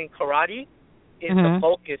guns in karate is the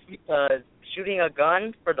focus, because shooting a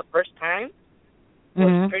gun for the first time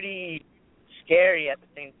was pretty scary at the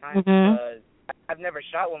same time, because I've never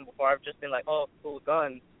shot one before. I've just been like, oh, cool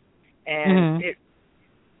gun. And it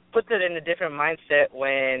puts it in a different mindset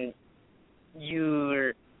when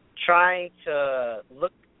you're trying to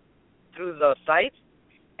look through the sights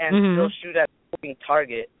and still shoot at a moving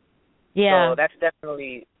target. Yeah. So that's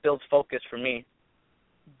definitely builds focus for me.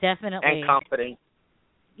 Definitely. And confidence.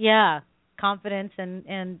 Yeah. Confidence and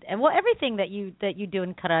everything that you do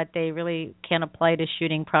in karate really can apply to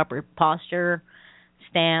shooting. Proper posture,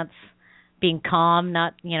 stance, being calm,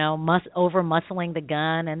 not over muscling the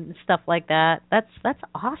gun and stuff like that. That's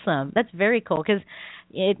awesome. That's very cool, because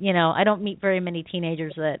I don't meet very many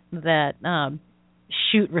teenagers that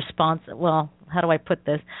shoot responsive. Well, how do I put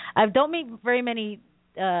this? I don't meet very many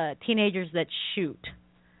teenagers that shoot,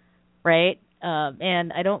 right?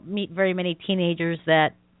 And I don't meet very many teenagers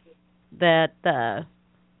that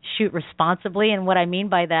shoot responsibly. And what I mean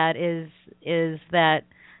by that is that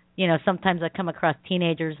sometimes I come across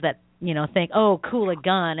teenagers that think, oh, cool, a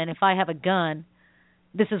gun, and if I have a gun,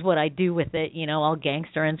 this is what I do with it, all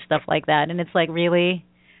gangster and stuff like that. And it's like, really,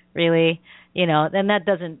 then that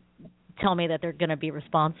doesn't tell me that they're going to be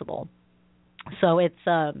responsible. So it's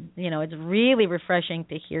it's really refreshing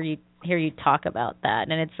to hear you talk about that,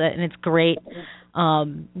 and it's great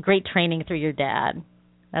great training through your dad.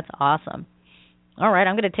 That's awesome. All right,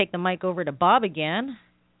 I'm going to take the mic over to Bob again.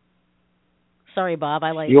 Sorry, Bob,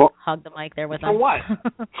 I hugged the mic there with him. For what?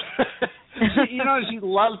 She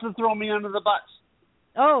loves to throw me under the bus.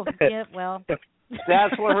 Oh, yeah, well.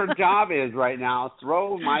 That's what her job is right now.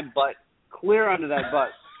 Throw my butt clear under that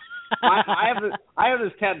bus. I have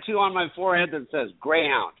this tattoo on my forehead that says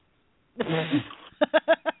Greyhound.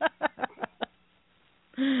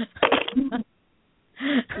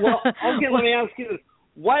 Well, okay, let me ask you this.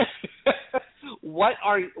 What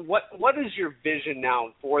is your vision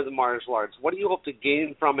now for the martial arts? What do you hope to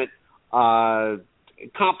gain from it,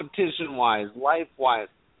 competition wise, life wise?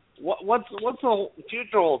 What's the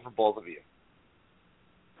future hold for both of you?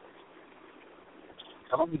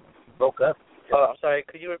 Broke up. Oh, I'm sorry.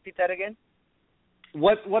 Could you repeat that again?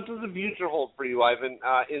 What does the future hold for you, Ivan,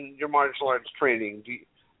 in your martial arts training?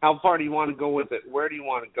 How far do you want to go with it? Where do you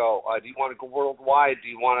want to go? Do you want to go worldwide? Do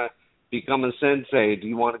you want to become a sensei? Do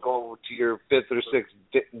you want to go to your 5th or 6th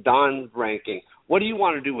Dan ranking? What do you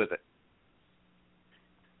want to do with it?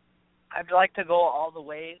 I'd like to go all the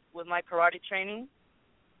way with my karate training,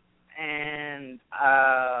 and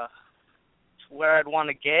where I'd want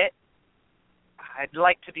to get, I'd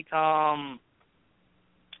like to become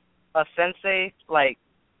a sensei, like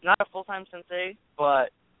not a full-time sensei,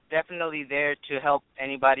 but definitely there to help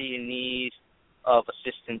anybody in need of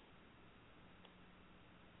assistance.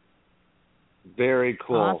 Very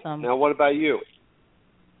cool. Awesome. Now, what about you?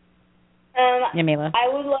 Yamila. I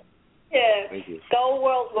would like to go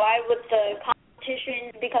worldwide with the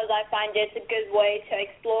competitions because I find it's a good way to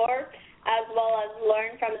explore as well as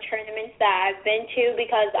learn from tournaments that I've been to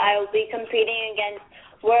because I will be competing against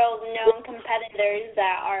world-known competitors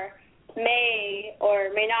that may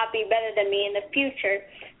or may not be better than me in the future.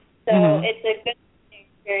 So it's a good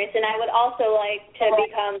experience. And I would also like to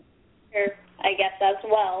become, I guess, as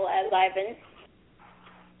well as Ivan.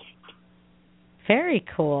 Very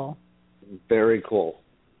cool. Very cool.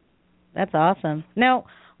 That's awesome. Now,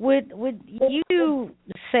 would you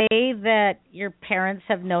say that your parents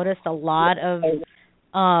have noticed a lot of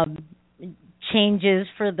changes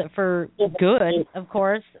for good, of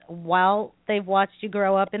course, while they've watched you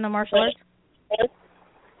grow up in the martial arts?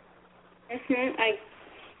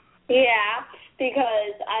 Yeah,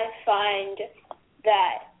 because I find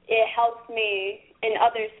that it helps me in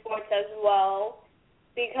other sports as well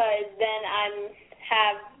because then I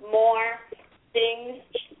have more things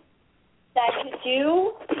that I can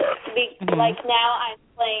do. Like now I'm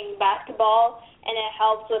playing basketball and it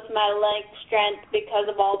helps with my leg strength because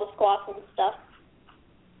of all the squats and stuff.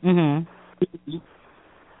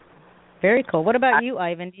 Very cool. What about you,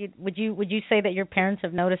 Ivan? Would you say that your parents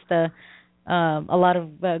have noticed a lot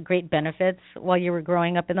of great benefits while you were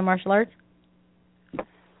growing up in the martial arts?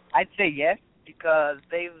 I'd say yes, because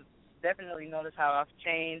they've definitely noticed how I've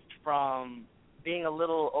changed from being a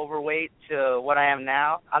little overweight to what I am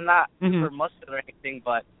now. I'm not super muscular or anything,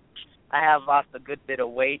 but I have lost a good bit of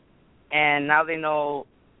weight, and now they know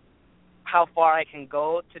how far I can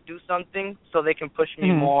go to do something, so they can push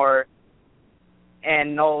me more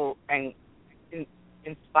and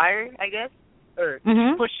inspire, I guess, or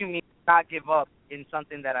keep pushing me to not give up in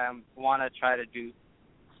something that I want to try to do.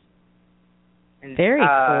 And, very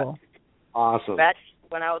cool. Awesome. Back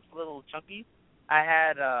when I was a little chunky, I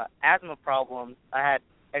had asthma problems. I had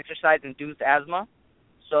exercise-induced asthma.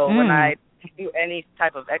 So when I do any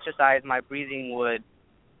type of exercise, my breathing would,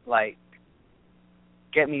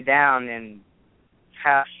 get me down, and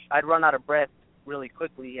I'd run out of breath really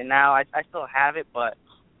quickly. And now I still have it, but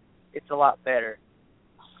it's a lot better.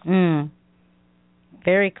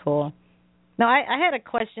 Very cool. Now, I had a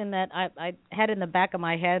question that I had in the back of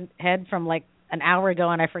my head from an hour ago,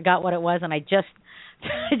 and I forgot what it was, and I just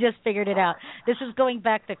figured it out. This is going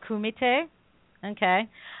back to kumite. Okay.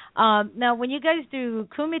 Now, when you guys do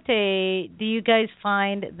kumite, do you guys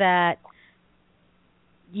find that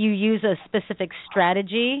you use a specific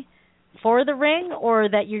strategy for the ring, or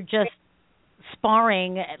that you're just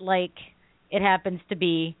sparring like it happens to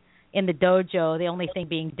be in the dojo? The only thing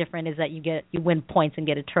being different is that you win points and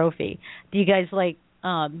get a trophy. Do you guys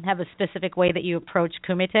have a specific way that you approach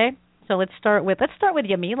kumite? So let's start with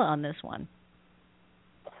Yamila on this one.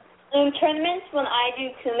 In tournaments, when I do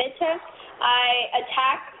kumite, I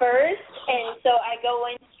attack first, and so I go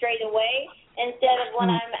in straight away instead of when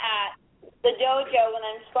I'm at the dojo when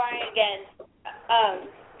I'm sparring against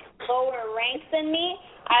lower ranks than me.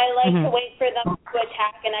 I like to wait for them to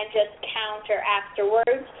attack, and I just counter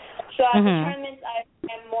afterwards. So at the tournaments, I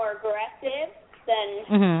am more aggressive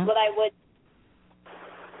than what I would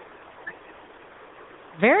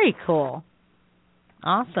Very cool.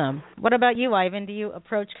 Awesome. What about you, Ivan? Do you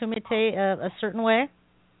approach kumite a certain way?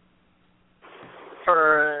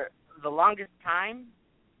 For the longest time,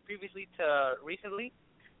 previously to recently,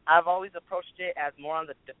 I've always approached it as more on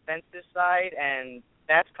the defensive side, and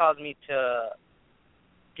that's caused me to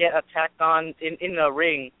get attacked on in the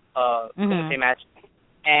ring kumite match.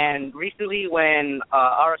 And recently when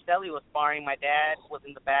Araceli was sparring, my dad was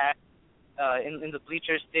in the back, in the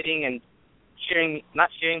bleachers sitting and not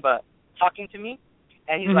cheering, but talking to me.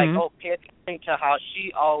 And he's like, oh, pay attention to how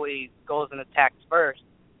she always goes and attacks first.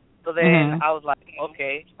 So then I was like,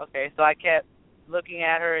 okay. So I kept looking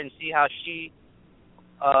at her and see how she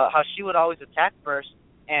would always attack first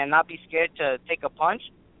and not be scared to take a punch.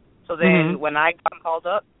 So then when I got called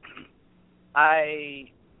up,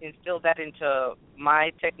 I instilled that into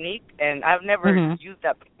my technique, and I've never used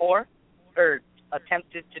that before or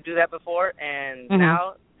attempted to do that before, and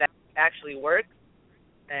now that actually works.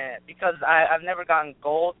 Because I've never gotten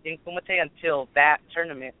gold in kumite until that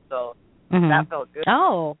tournament, so that felt good.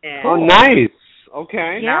 Oh, and cool. Nice.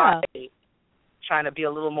 Okay. Now I'm trying to be a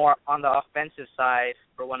little more on the offensive side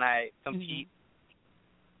for when I compete.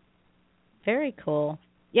 Very cool.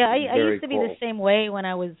 Yeah, I used to be the same way when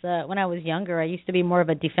I was younger. I used to be more of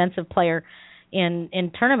a defensive player in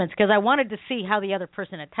tournaments because I wanted to see how the other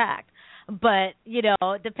person attacked. But,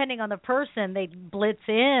 depending on the person, they'd blitz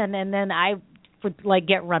in, and then I would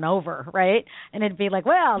get run over, right? And it'd be like,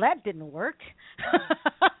 well, that didn't work.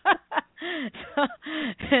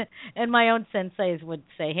 And my own senseis would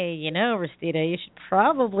say, hey, Restita, you should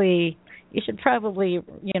probably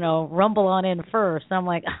rumble on in first. And I'm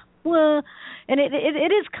like, well, and it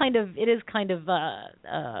was kind of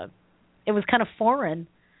foreign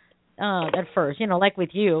at first, like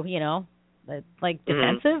with you,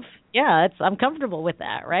 defensive. Yeah, I'm comfortable with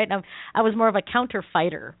that, right? I was more of a counter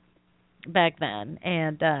fighter back then,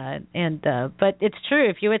 but it's true,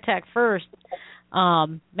 if you attack first,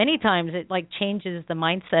 many times it changes the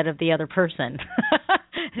mindset of the other person.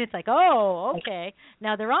 And it's like, oh, okay,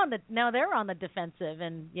 now they're on the defensive,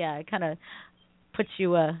 and yeah, it kind of puts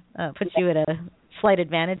you at a slight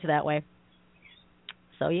advantage that way.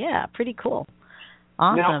 So yeah, pretty cool.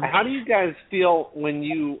 Awesome. Now, how do you guys feel when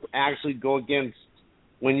you actually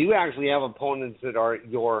have opponents that are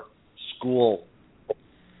your school,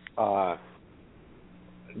 that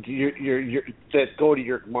go to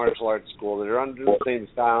your martial arts school, that are under the same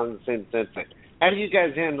style and the same sensei? How do you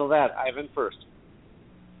guys handle that? Ivan first.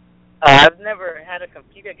 I've never had to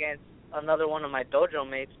compete against another one of my dojo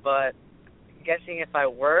mates, but guessing if I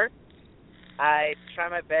were, I try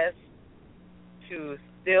my best to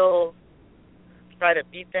still try to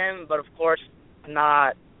beat them, but of course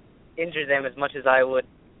not injure them as much as I would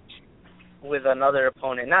with another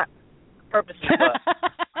opponent. Not purposely, but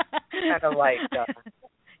kind of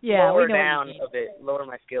lower down a bit, lower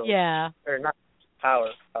my skills. Yeah. Or not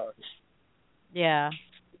power. Yeah.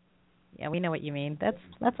 Yeah, we know what you mean.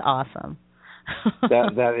 That's awesome.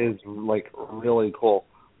 that is really cool.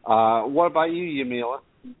 What about you, Yamila?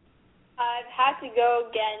 I've had to go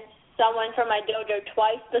against someone from my dojo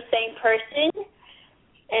twice, the same person,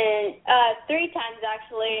 and 3 times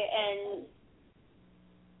actually,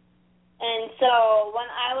 and so when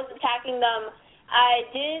I was attacking them, I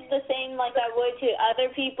did the same like I would to other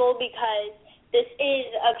people because this is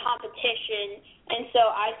a competition, and so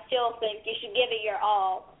I still think you should give it your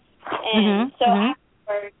all. And so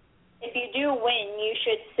afterwards, if you do win, you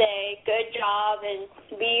should say good job and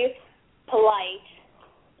be polite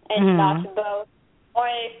and not to boast. Or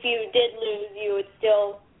if you did lose, you would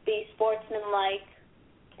still be sportsmanlike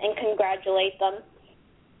and congratulate them.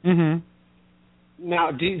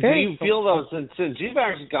 Now, do you feel though, since you've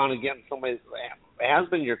actually gone against somebody that has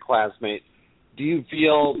been your classmate, do you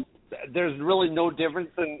feel there's really no difference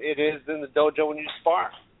than it is in the dojo when you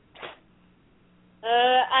spar?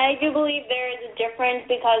 I do believe there is a difference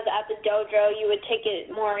because at the dojo you would take it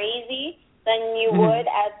more easy than you would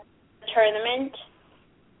at the tournament.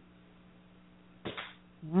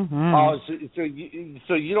 Oh,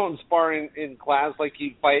 so you don't spar in class like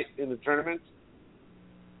you fight in the tournaments?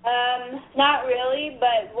 Not really,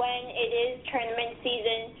 but when it is tournament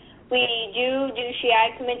season, we do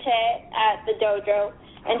Shiai Kumite at the dojo,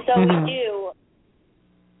 and so we do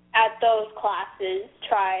at those classes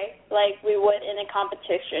try like we would in a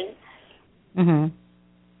competition.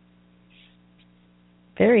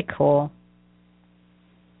 Very cool.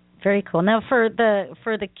 Very cool. Now, for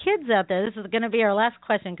the kids out there, this is going to be our last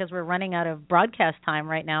question because we're running out of broadcast time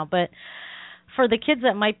right now. But for the kids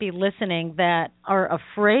that might be listening that are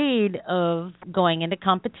afraid of going into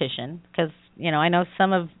competition, because I know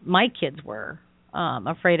some of my kids were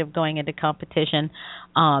afraid of going into competition,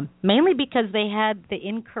 mainly because they had the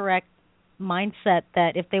incorrect mindset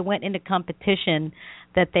that if they went into competition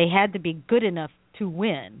that they had to be good enough to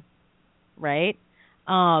win, right?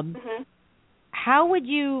 What would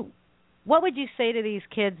you say to these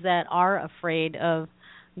kids that are afraid of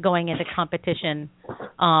going into competition?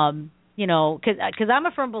 You know, because I'm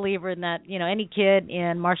a firm believer in that, you know, any kid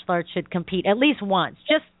in martial arts should compete at least once,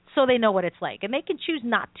 just so they know what it's like. And they can choose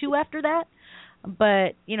not to after that.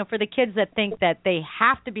 But, you know, for the kids that think that they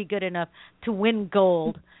have to be good enough to win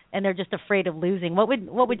gold and they're just afraid of losing, what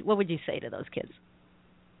would you say to those kids?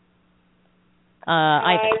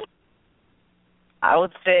 I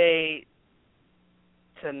would say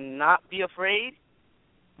to not be afraid.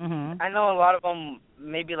 I know a lot of them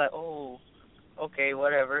may be like, oh, okay,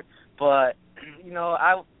 whatever. But, you know,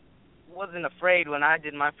 I wasn't afraid when I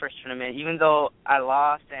did my first tournament, even though I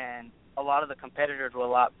lost and a lot of the competitors were a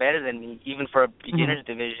lot better than me, even for a beginner's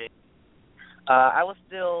division. I was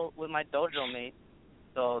still with my dojo mates,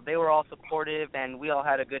 so they were all supportive and we all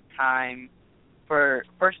had a good time. For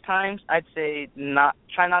first times, I'd say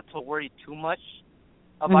try not to worry too much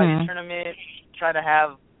about your tournament. Try to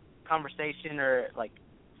have conversation or like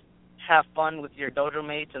have fun with your dojo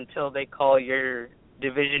mates until they call your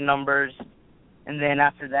division numbers, and then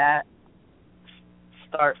after that,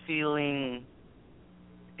 start feeling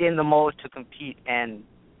in the mode to compete and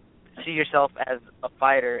see yourself as a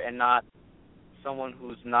fighter and not someone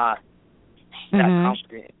who's not that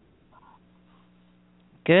confident.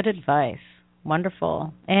 Good advice.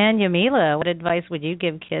 Wonderful. And Yamila, what advice would you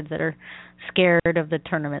give kids that are scared of the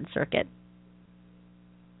tournament circuit?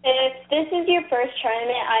 If this is your first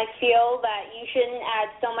tournament, I feel that you shouldn't add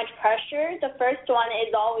so much pressure. The first one is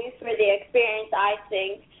always for the experience, I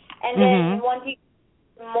think. And then once you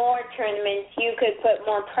get more tournaments, you could put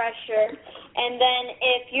more pressure. And then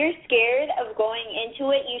if you're scared of going into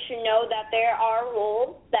it, you should know that there are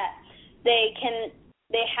rules that they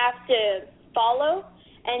have to follow.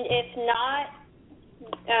 And if not,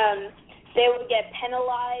 they would get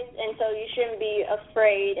penalized. And so you shouldn't be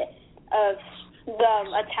afraid of them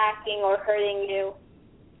attacking or hurting you.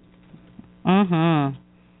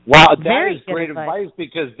 Wow, that is great advice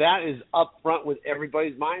because that is up front with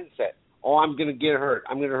everybody's mindset. Oh, I'm going to get hurt.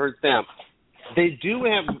 I'm going to hurt them. They do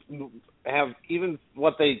have even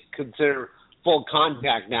what they consider full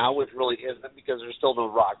contact now, which really isn't because there's still no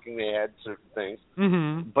rocking the head, certain things.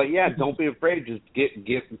 But yeah, don't be afraid. Just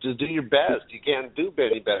just do your best. You can't do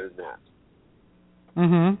any better than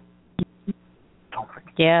that.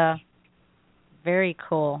 Yeah. Very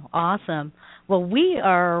cool. Awesome. Well, we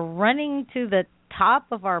are running to the top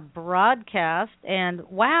of our broadcast, and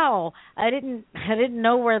wow, I didn't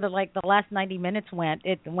know where the last 90 minutes went.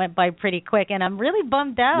 It went by pretty quick, and I'm really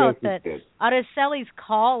bummed out that Araceli's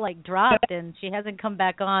call dropped and she hasn't come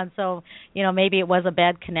back on. So, you know, maybe it was a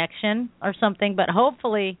bad connection or something, but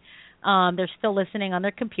hopefully they're still listening on their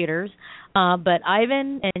computers. But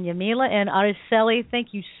Ivan and Yamila and Araceli,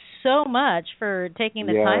 thank you so much for taking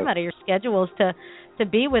the time out of your schedules to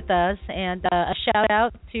be with us, and a shout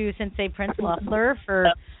out to Sensei Prince Loeffler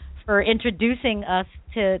for introducing us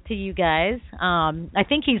to you guys. I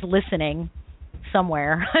think he's listening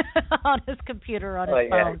somewhere on his computer, on his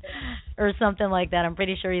phone, or something like that. I'm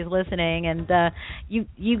pretty sure he's listening, and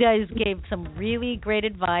you guys gave some really great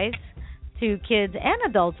advice to kids and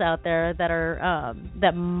adults out there that are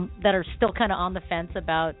still kind of on the fence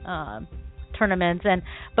about tournaments,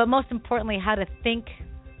 but most importantly, how to think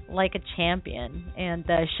like a champion, and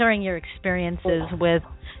sharing your experiences with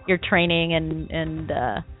your training and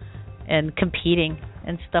competing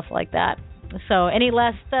and stuff like that. So, any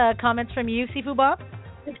last comments from you, Sifu Bob?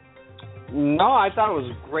 No, I thought it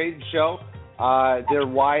was a great show. They're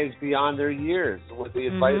wise beyond their years with the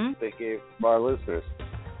advice they gave our listeners.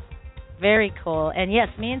 Very cool. And yes,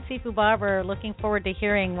 me and Sifu Bob are looking forward to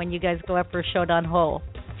hearing when you guys go up for Shodan Ho.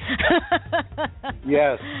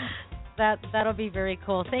 Yes. That'll be very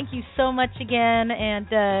cool. Thank you so much again. And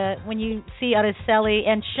when you see Araceli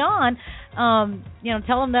and Sean,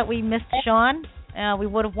 tell them that we missed Sean. We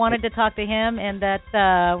would have wanted to talk to him, and that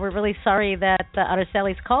we're really sorry that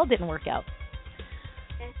Araceli's call didn't work out.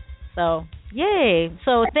 So, yay.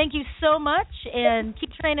 So thank you so much, and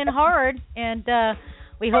keep training hard. And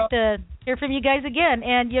we hope to hear from you guys again.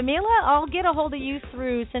 And Yamila, I'll get a hold of you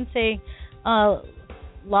through Sensei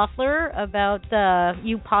Loeffler about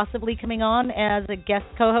you possibly coming on as a guest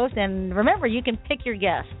co-host. And remember, you can pick your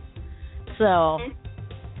guest. So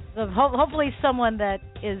hopefully someone that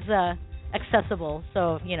is accessible.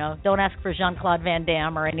 So, don't ask for Jean-Claude Van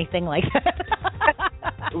Damme or anything like that.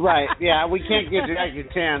 Right. Yeah, we can't get Jackie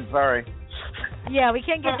Chan, sorry. Yeah, we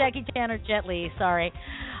can't get Jackie Chan or Jet Li. Sorry.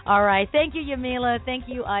 All right. Thank you, Yamila. Thank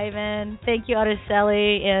you, Ivan. Thank you,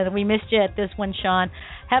 Araceli. And we missed you at this one, Sean.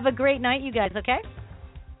 Have a great night, you guys, okay?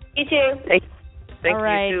 You too. Thank All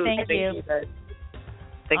right. you, too. Thank you. Thank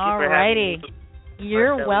you All for righty. having me.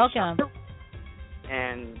 You're Araceli, welcome.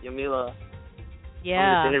 And Yamila on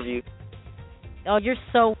Yeah. this interview. Oh, you're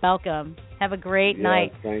so welcome. Have a great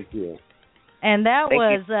night. Thank you. And that Thank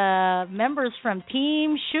was members from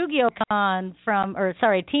Team Shugyokan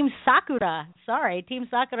Team Sakura. Team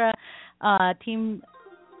Sakura, team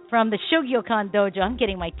from the Shugyokan Dojo. I'm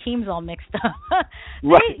getting my teams all mixed up.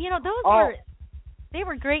 They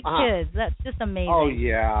were great kids. That's just amazing. Oh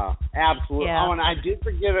yeah, absolutely. Yeah. Oh, and I did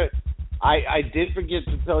forget it. I did forget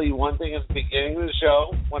to tell you one thing at the beginning of the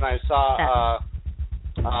show when I saw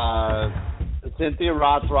Cynthia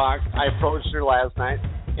Rothrock. I approached her last night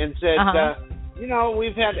and said,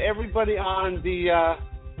 we've had everybody on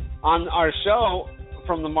on our show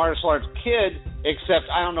from the martial arts kid, except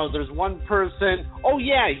I don't know. There's one person. Oh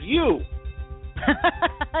yeah, you.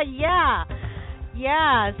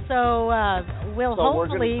 Yeah. So we'll hopefully we're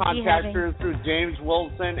going to be contact having her through James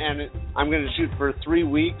Wilson, and I'm going to shoot for 3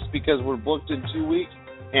 weeks because we're booked in 2 weeks,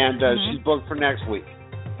 and she's booked for next week.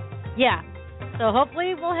 Yeah. So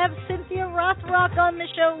hopefully we'll have Cynthia Rothrock on the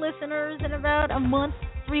show, listeners, in about a month,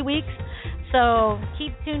 3 weeks. So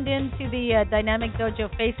keep tuned in to the Dynamic Dojo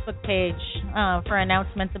Facebook page for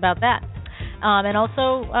announcements about that. And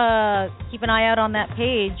also keep an eye out on that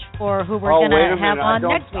page for who we're going to have on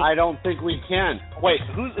next week. I don't think we can. Wait,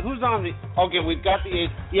 who's on the... Okay, we've got the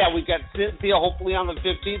 8th. Yeah, we've got Cynthia hopefully on the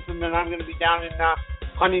 15th, and then I'm going to be down in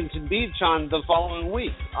Huntington Beach on the following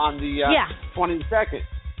week on the 22nd.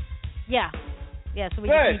 Yeah, so we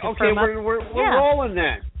Good. just need to Okay, we're rolling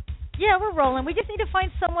then. Yeah, we're rolling. We just need to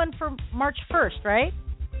find someone for March 1st, right?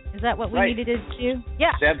 Is that what we needed to do?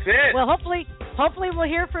 Yeah. That's it. Well, hopefully we'll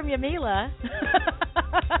hear from Yamila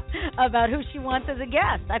about who she wants as a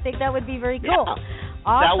guest. I think that would be very cool. Yeah.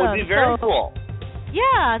 Awesome. That would be very cool.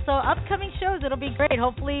 Yeah, so upcoming shows, it'll be great.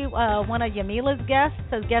 Hopefully one of Yamila's guests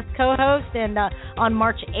as guest co-host, and on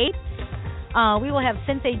March 8th, we will have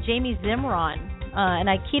Sensei Jamie Zimron, an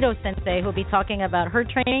Aikido sensei, who'll be talking about her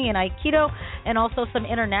training in Aikido and also some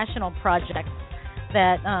international projects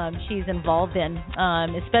that she's involved in,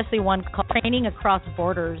 especially one called Training Across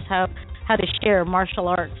Borders, how to share martial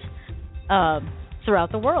arts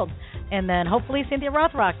throughout the world. And then hopefully Cynthia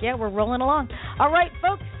Rothrock. Yeah, we're rolling along. All right,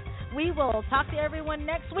 folks, we will talk to everyone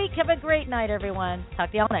next week. Have a great night, everyone.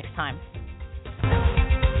 Talk to y'all next time.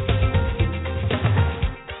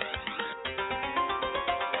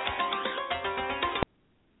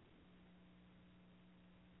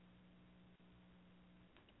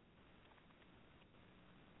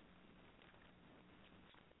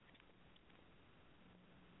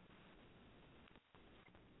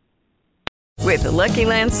 With the Lucky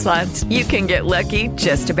Land Slots, you can get lucky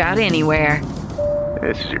just about anywhere.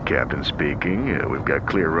 This is your captain speaking. We've got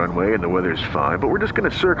clear runway and the weather's fine, but we're just going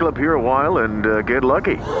to circle up here a while and get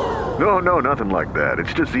lucky. No, nothing like that.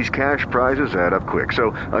 It's just these cash prizes add up quick.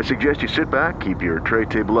 So I suggest you sit back, keep your tray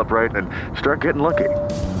table upright, and start getting lucky.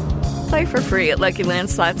 Play for free at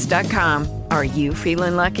LuckyLandSlots.com. Are you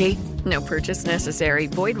feeling lucky? No purchase necessary.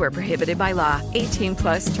 Void where prohibited by law.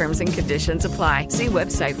 18+ terms and conditions apply. See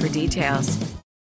website for details.